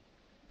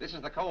 This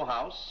is the Coe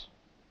house,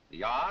 the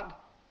yard,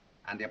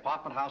 and the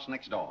apartment house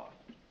next door.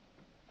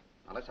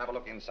 Now, let's have a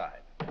look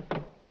inside.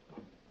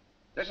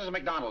 This is a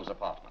McDonald's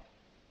apartment.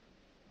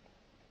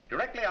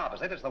 Directly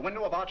opposite is the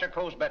window of Archer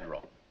Coe's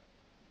bedroom.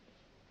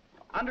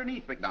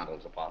 Underneath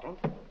McDonald's apartment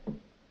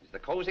is the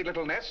cozy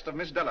little nest of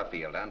Miss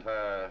Delafield and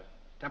her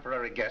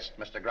temporary guest,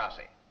 Mr.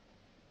 Grassi.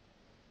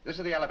 This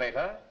is the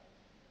elevator,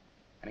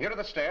 and here are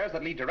the stairs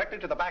that lead directly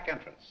to the back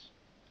entrance.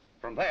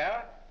 From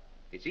there,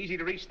 it's easy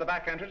to reach the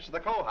back entrance to the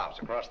Coe house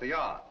across the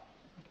yard.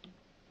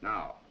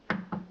 Now,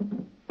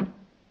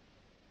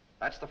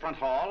 that's the front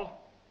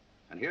hall,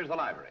 and here's the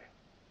library.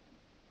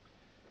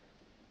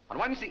 On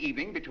Wednesday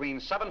evening,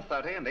 between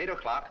 7:30 and 8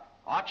 o'clock,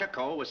 Archer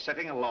Coe was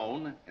sitting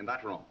alone in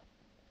that room.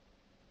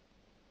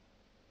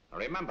 Now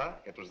remember,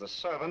 it was the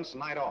servant's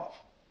night off.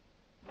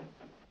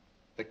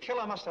 The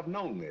killer must have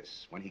known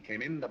this when he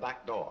came in the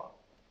back door.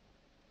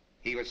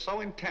 He was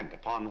so intent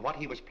upon what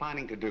he was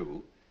planning to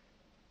do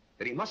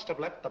that he must have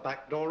left the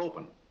back door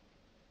open,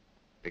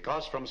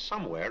 because from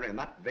somewhere in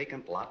that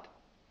vacant lot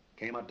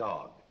came a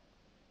dog,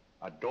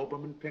 a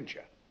Doberman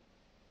Pinscher,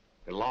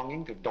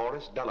 belonging to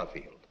Doris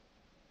Delafield.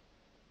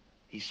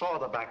 He saw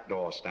the back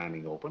door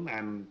standing open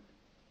and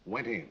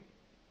went in.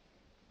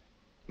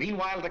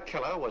 Meanwhile, the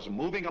killer was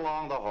moving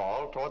along the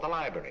hall toward the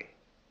library,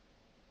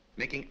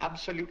 making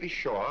absolutely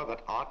sure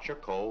that Archer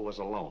Coe was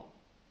alone.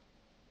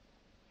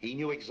 He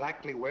knew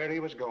exactly where he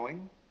was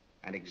going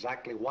and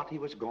exactly what he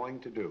was going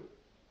to do.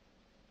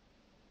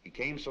 He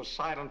came so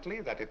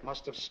silently that it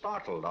must have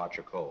startled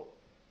Archer Coe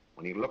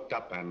when he looked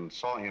up and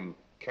saw him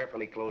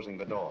carefully closing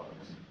the doors.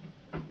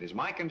 It is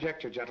my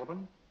conjecture,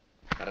 gentlemen,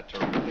 that a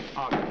terrific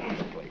argument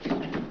took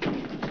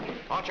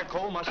place. Archer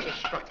Coe must have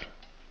struck him,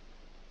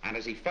 and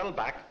as he fell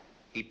back,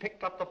 he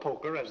picked up the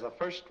poker as the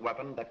first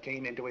weapon that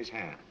came into his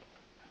hand.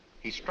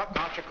 He struck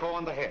Archer Coe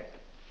on the head.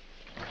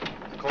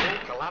 Coe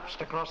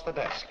collapsed across the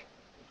desk,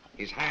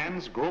 his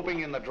hands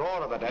groping in the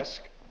drawer of the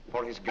desk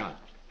for his gun.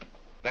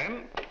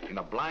 Then, in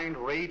the blind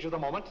rage of the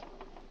moment,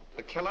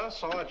 the killer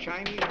saw a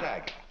Chinese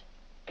dagger.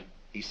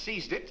 He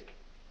seized it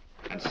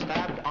and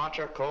stabbed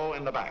Archer Coe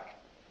in the back.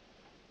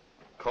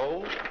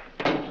 Coe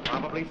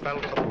probably fell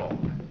to the floor.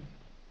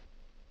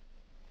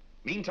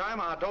 Meantime,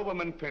 our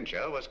Doberman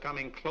Pinscher was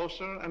coming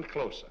closer and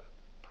closer,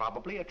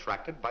 probably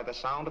attracted by the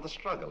sound of the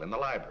struggle in the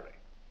library.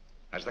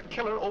 As the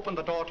killer opened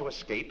the door to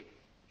escape,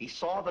 he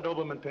saw the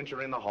Doberman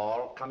Pinscher in the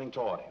hall coming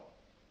toward him.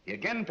 He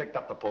again picked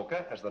up the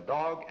poker as the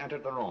dog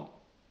entered the room.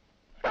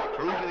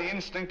 True to the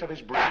instinct of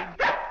his breed,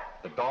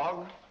 the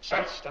dog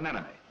sensed an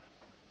enemy.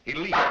 He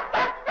leaped.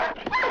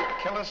 The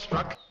killer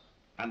struck,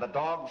 and the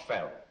dog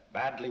fell,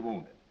 badly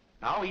wounded.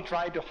 Now he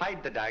tried to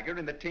hide the dagger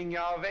in the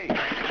Tingya vase.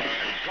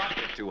 He dropped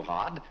it too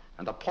hard,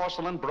 and the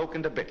porcelain broke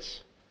into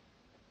bits.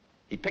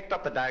 He picked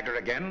up the dagger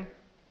again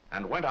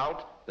and went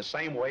out the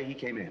same way he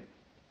came in.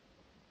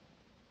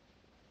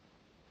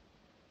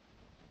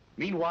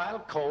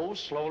 Meanwhile, Coe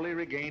slowly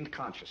regained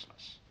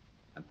consciousness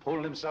and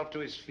pulled himself to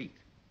his feet.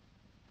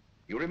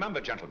 You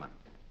remember, gentlemen,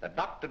 that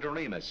Dr.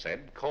 Doremus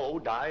said Coe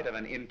died of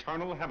an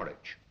internal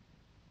hemorrhage.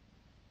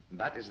 And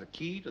that is the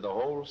key to the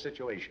whole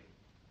situation.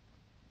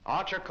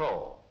 Archer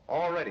Coe,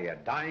 already a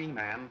dying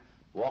man,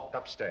 walked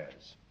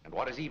upstairs. And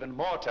what is even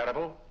more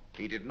terrible,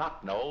 he did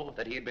not know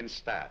that he had been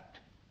stabbed.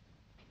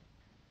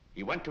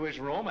 He went to his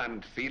room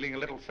and, feeling a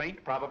little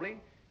faint probably,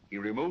 he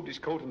removed his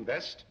coat and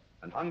vest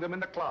and hung them in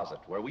the closet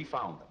where we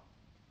found them.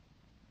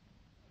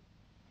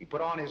 He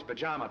put on his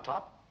pajama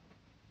top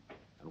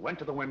and went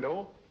to the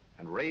window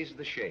and raised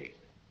the shade.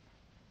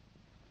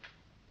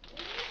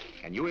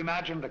 Can you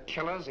imagine the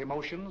killer's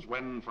emotions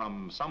when,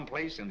 from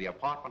someplace in the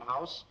apartment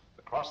house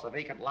across the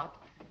vacant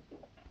lot,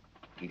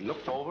 he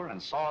looked over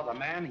and saw the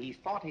man he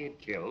thought he had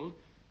killed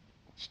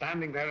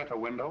standing there at the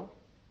window?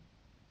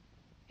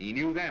 He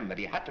knew then that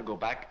he had to go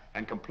back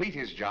and complete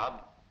his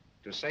job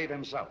to save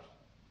himself.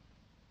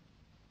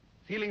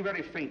 Feeling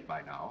very faint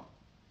by now,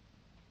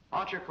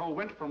 Archer Coe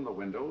went from the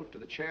window to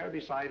the chair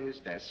beside his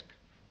desk,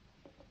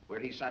 where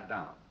he sat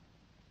down.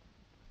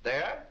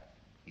 There,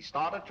 he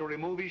started to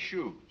remove his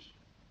shoes.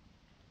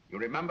 You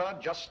remember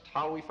just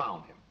how we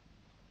found him.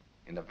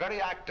 In the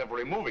very act of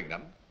removing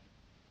them,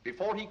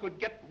 before he could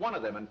get one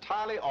of them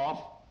entirely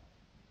off,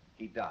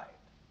 he died.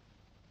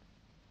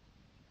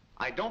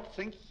 I don't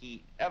think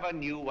he ever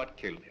knew what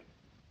killed him.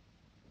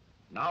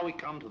 Now we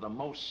come to the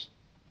most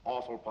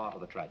awful part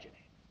of the tragedy.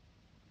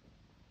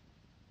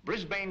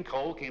 Brisbane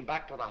Coe came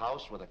back to the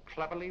house with a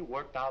cleverly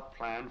worked out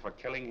plan for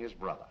killing his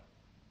brother.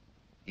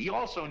 He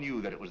also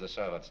knew that it was the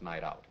servants'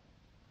 night out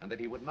and that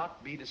he would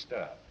not be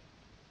disturbed.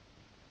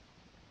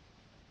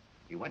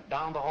 He went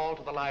down the hall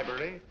to the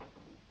library,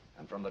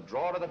 and from the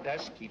drawer of the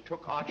desk, he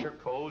took Archer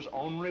Coe's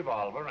own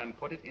revolver and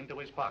put it into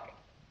his pocket.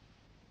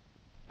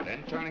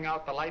 Then, turning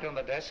out the light on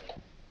the desk,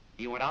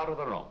 he went out of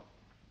the room.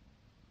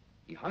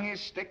 He hung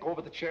his stick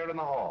over the chair in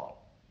the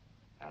hall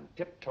and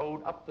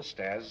tiptoed up the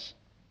stairs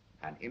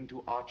and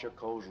into Archer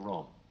Coe's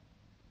room.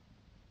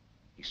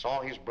 He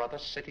saw his brother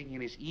sitting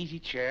in his easy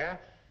chair,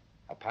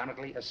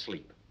 apparently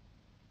asleep.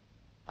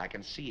 I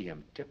can see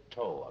him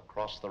tiptoe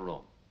across the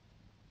room.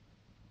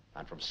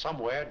 And from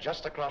somewhere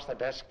just across the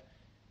desk,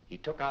 he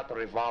took out the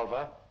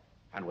revolver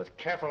and with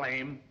careful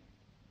aim,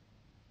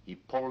 he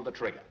pulled the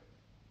trigger.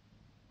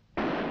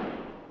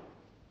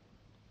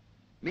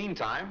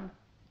 Meantime,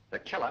 the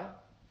killer,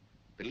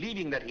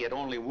 believing that he had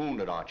only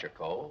wounded Archer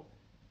Coe,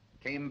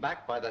 came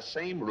back by the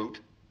same route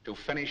to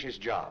finish his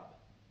job.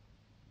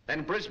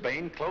 Then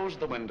Brisbane closed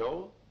the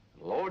window,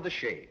 lowered the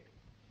shade,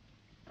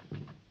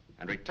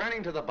 and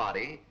returning to the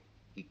body,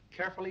 he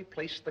carefully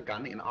placed the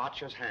gun in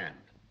Archer's hand,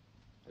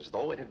 as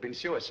though it had been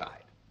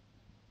suicide.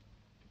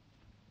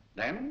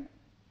 Then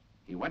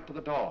he went to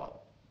the door,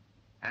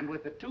 and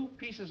with the two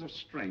pieces of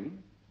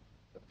string,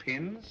 the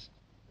pins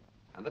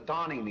and the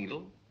darning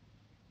needle,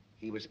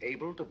 he was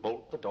able to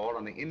bolt the door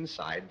on the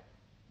inside,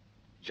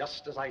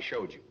 just as I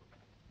showed you.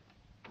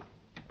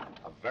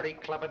 A very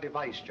clever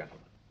device, gentlemen.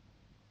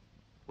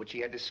 which he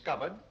had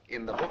discovered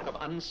in the book of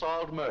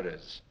unsolved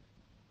murders,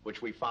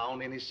 which we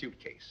found in his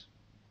suitcase.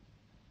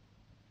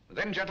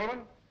 Then, gentlemen,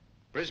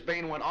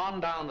 Brisbane went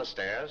on down the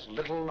stairs,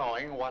 little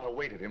knowing what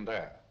awaited him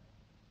there.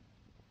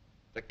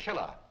 The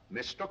killer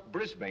mistook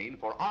Brisbane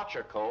for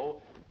Archer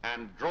Coe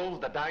and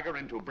drove the dagger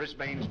into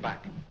Brisbane's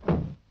back.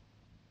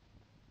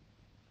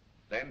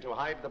 Then, to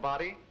hide the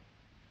body,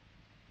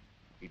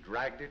 he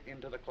dragged it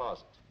into the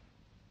closet.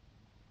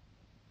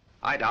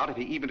 I doubt if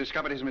he even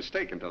discovered his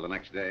mistake until the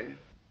next day.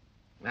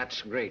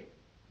 That's great.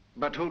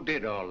 But who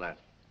did all that?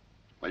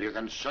 Well, you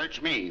can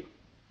search me.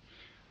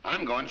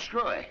 I'm going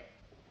screwy.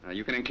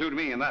 You can include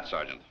me in that,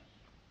 Sergeant.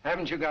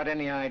 Haven't you got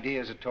any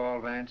ideas at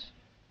all, Vance?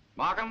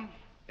 Markham,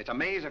 it's a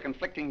maze of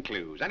conflicting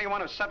clues. Any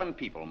one of 7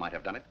 people might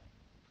have done it.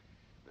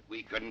 But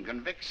we couldn't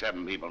convict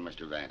 7 people,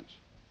 Mr. Vance.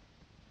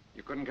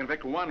 You couldn't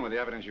convict 1 with the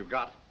evidence you've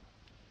got.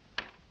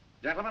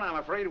 Gentlemen, I'm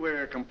afraid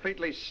we're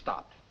completely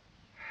stopped.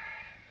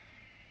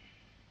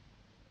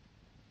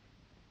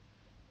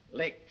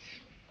 Licked.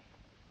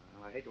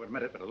 Well, I hate to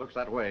admit it, but it looks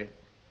that way.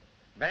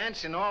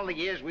 Vance, in all the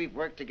years we've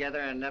worked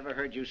together, I never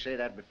heard you say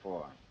that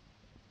before.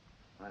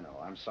 I know.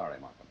 I'm sorry,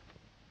 Markham.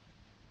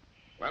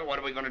 Well, what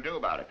are we going to do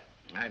about it?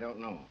 I don't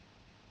know.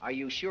 Are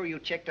you sure you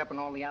checked up on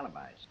all the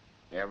alibis?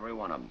 Every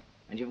one of them.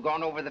 And you've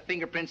gone over the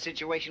fingerprint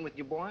situation with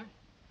your boy?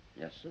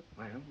 Yes, sir.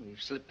 Well,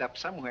 we've slipped up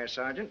somewhere,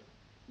 Sergeant.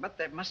 But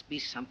there must be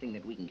something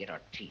that we can get our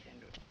teeth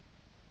into.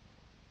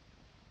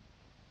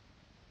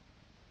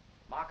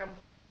 Markham,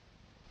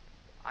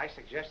 I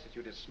suggest that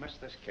you dismiss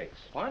this case.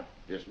 What?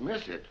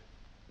 Dismiss it?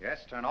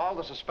 Yes, turn all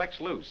the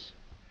suspects loose.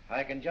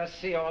 I can just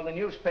see all the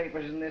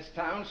newspapers in this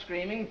town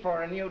screaming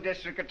for a new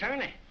district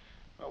attorney.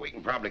 Well, we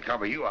can probably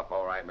cover you up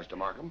all right, Mr.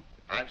 Markham.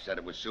 I've said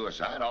it was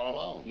suicide all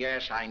along.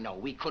 Yes, I know.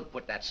 We could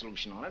put that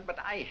solution on it, but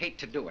I hate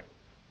to do it.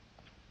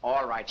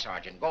 All right,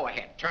 Sergeant. Go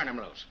ahead. Turn him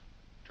loose.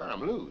 Turn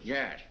him loose?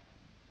 Yes.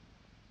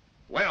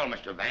 Well,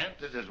 Mr. Vance,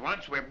 this is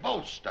once we're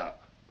both stuck.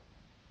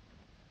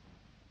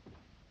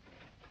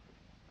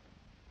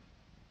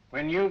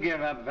 When you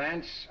give up,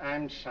 Vance,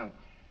 I'm sunk.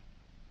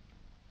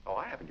 Oh,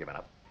 I haven't given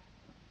up.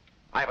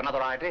 I have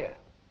another idea.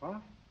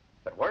 What?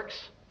 If it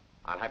works,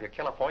 I'll have your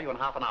killer for you in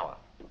half an hour.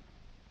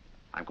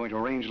 I'm going to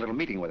arrange a little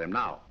meeting with him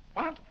now.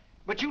 What?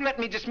 But you let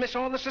me dismiss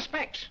all the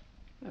suspects.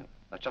 Yeah,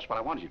 that's just what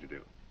I wanted you to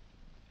do.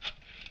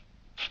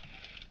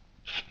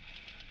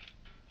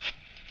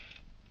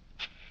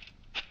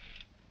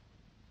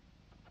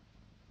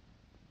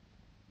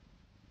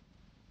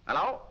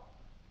 Hello?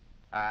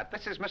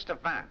 This is Mr.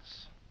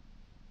 Vance.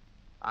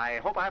 I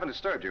hope I haven't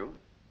disturbed you.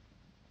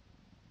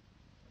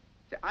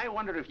 See, I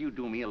wondered if you'd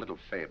do me a little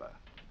favor.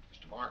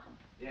 Mr. Markham.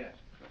 Yes.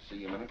 Can I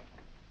see you a minute?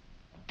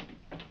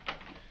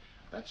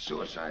 That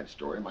suicide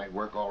story might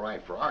work all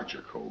right for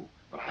Archer Coe,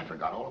 but I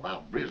forgot all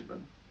about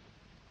Brisbane.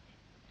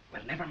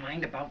 Well, never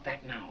mind about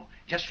that now.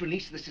 Just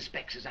release the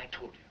suspects, as I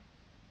told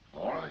you.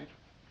 All right.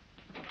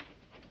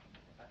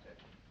 That's it.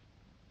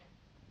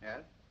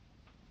 Yes?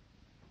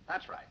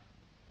 That's right.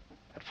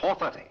 At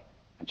 4:30.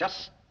 And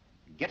just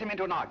get him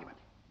into an argument.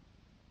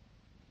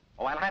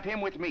 Oh, I'll have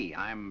him with me.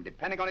 I'm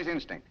depending on his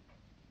instinct.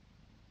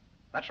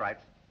 That's right.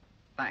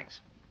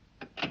 Thanks.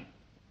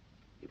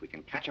 If we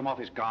can catch him off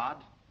his guard,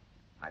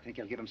 I think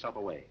he'll give himself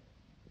away.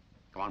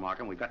 Come on,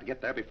 Markham. We've got to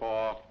get there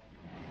before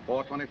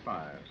 4:25.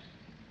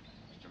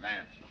 Mr.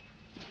 Vance.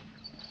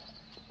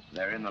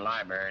 They're in the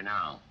library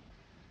now.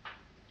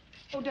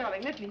 Oh,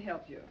 darling, let me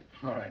help you.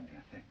 All right,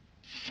 dear. Thanks.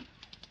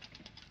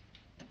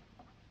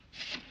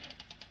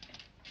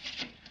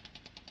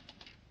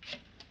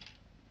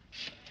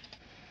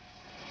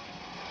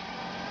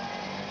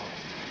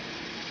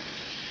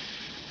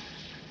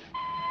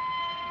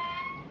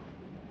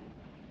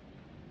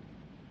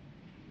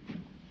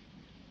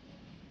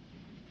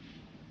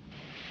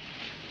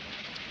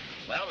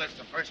 Well, it's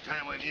the first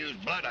time we've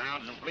used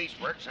bloodhounds in police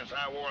work since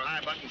I wore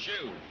high-button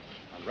shoes.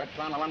 And red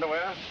flannel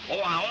underwear?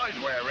 Oh, I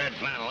always wear red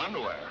flannel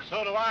underwear.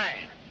 So do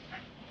I.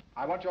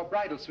 I want your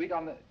bridal suite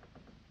on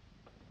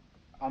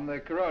the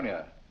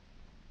Coronia.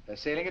 They're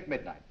sailing at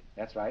midnight.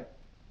 That's right.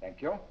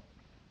 Thank you.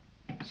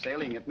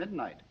 Sailing at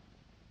midnight.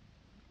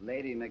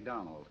 Lady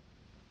MacDonald.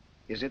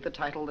 Is it the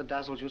title that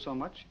dazzles you so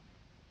much?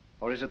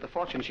 Or is it the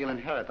fortune she'll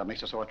inherit that makes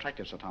her so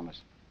attractive, Sir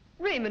Thomas?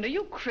 Raymond, are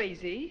you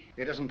crazy?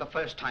 It isn't the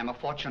first time a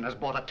fortune has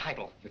bought a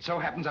title. It so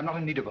happens I'm not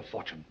in need of a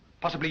fortune.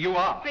 Possibly you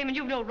are. Raymond,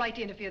 you've no right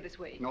to interfere this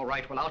way. No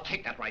right? Well, I'll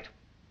take that right.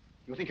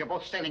 You think you're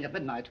both sailing at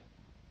midnight?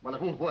 Well,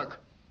 it won't work.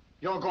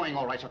 You're going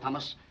all right, Sir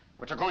Thomas,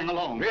 but you're going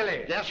alone.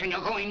 Really? Yes, and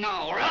you're going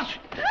now, or else...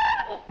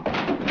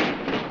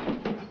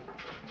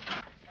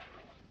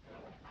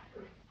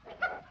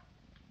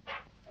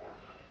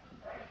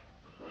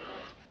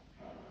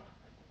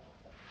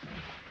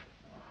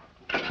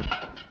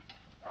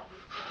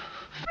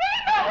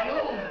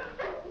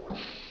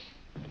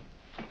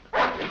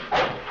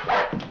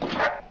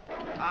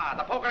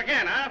 The poker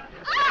again, huh?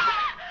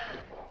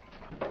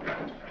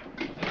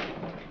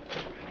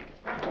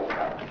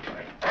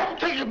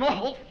 Take him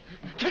off!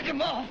 Take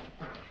him off!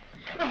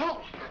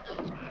 No!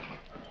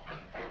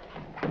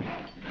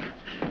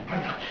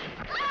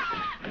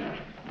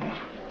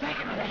 Take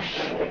him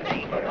off!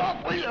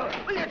 Will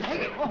you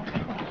take it? Oh.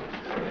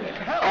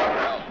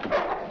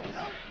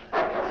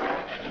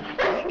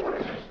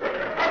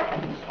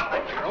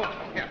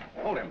 Here,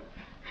 hold him.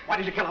 Why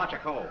did you kill Archer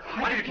Coe?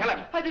 Why did you kill him?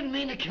 I didn't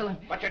mean to kill him.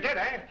 But you did,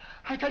 eh?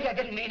 I tell you, I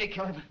didn't mean to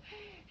kill him.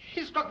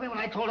 He struck me when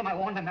I told him I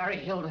wanted to marry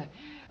Hilda.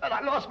 And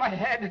I lost my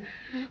head.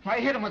 I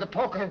hit him with a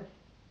poker.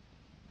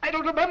 I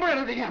don't remember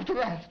anything after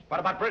that. What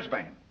about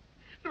Brisbane?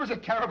 It was a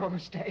terrible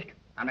mistake.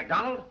 And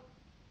McDonald?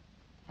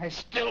 I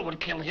still would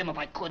kill him if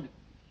I could.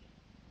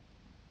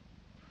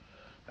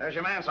 There's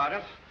your man,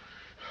 Sergeant.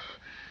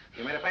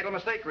 You made a fatal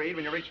mistake, Reed,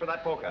 when you reached for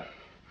that poker.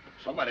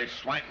 Somebody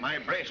swiped my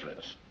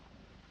bracelets.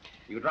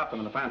 You dropped them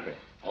in the pantry.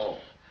 Oh.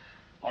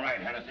 All right,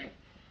 Hennessy.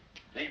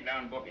 Leave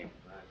down booking.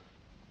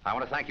 I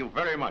want to thank you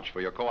very much for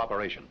your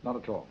cooperation. Not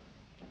at all.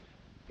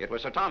 It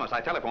was Sir Thomas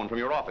I telephoned from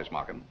your office,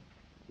 Markham.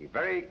 He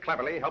very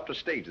cleverly helped us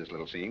stage this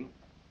little scene.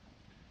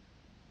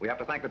 We have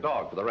to thank the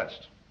dog for the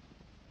rest.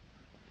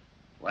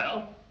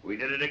 Well, we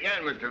did it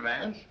again, Mr.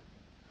 Vance.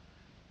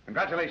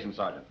 Congratulations,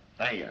 Sergeant.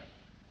 Thank you.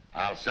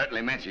 I'll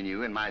certainly mention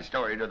you in my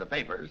story to the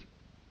papers.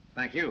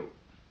 Thank you.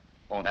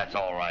 Oh, that's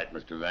all right,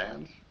 Mr.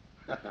 Vance.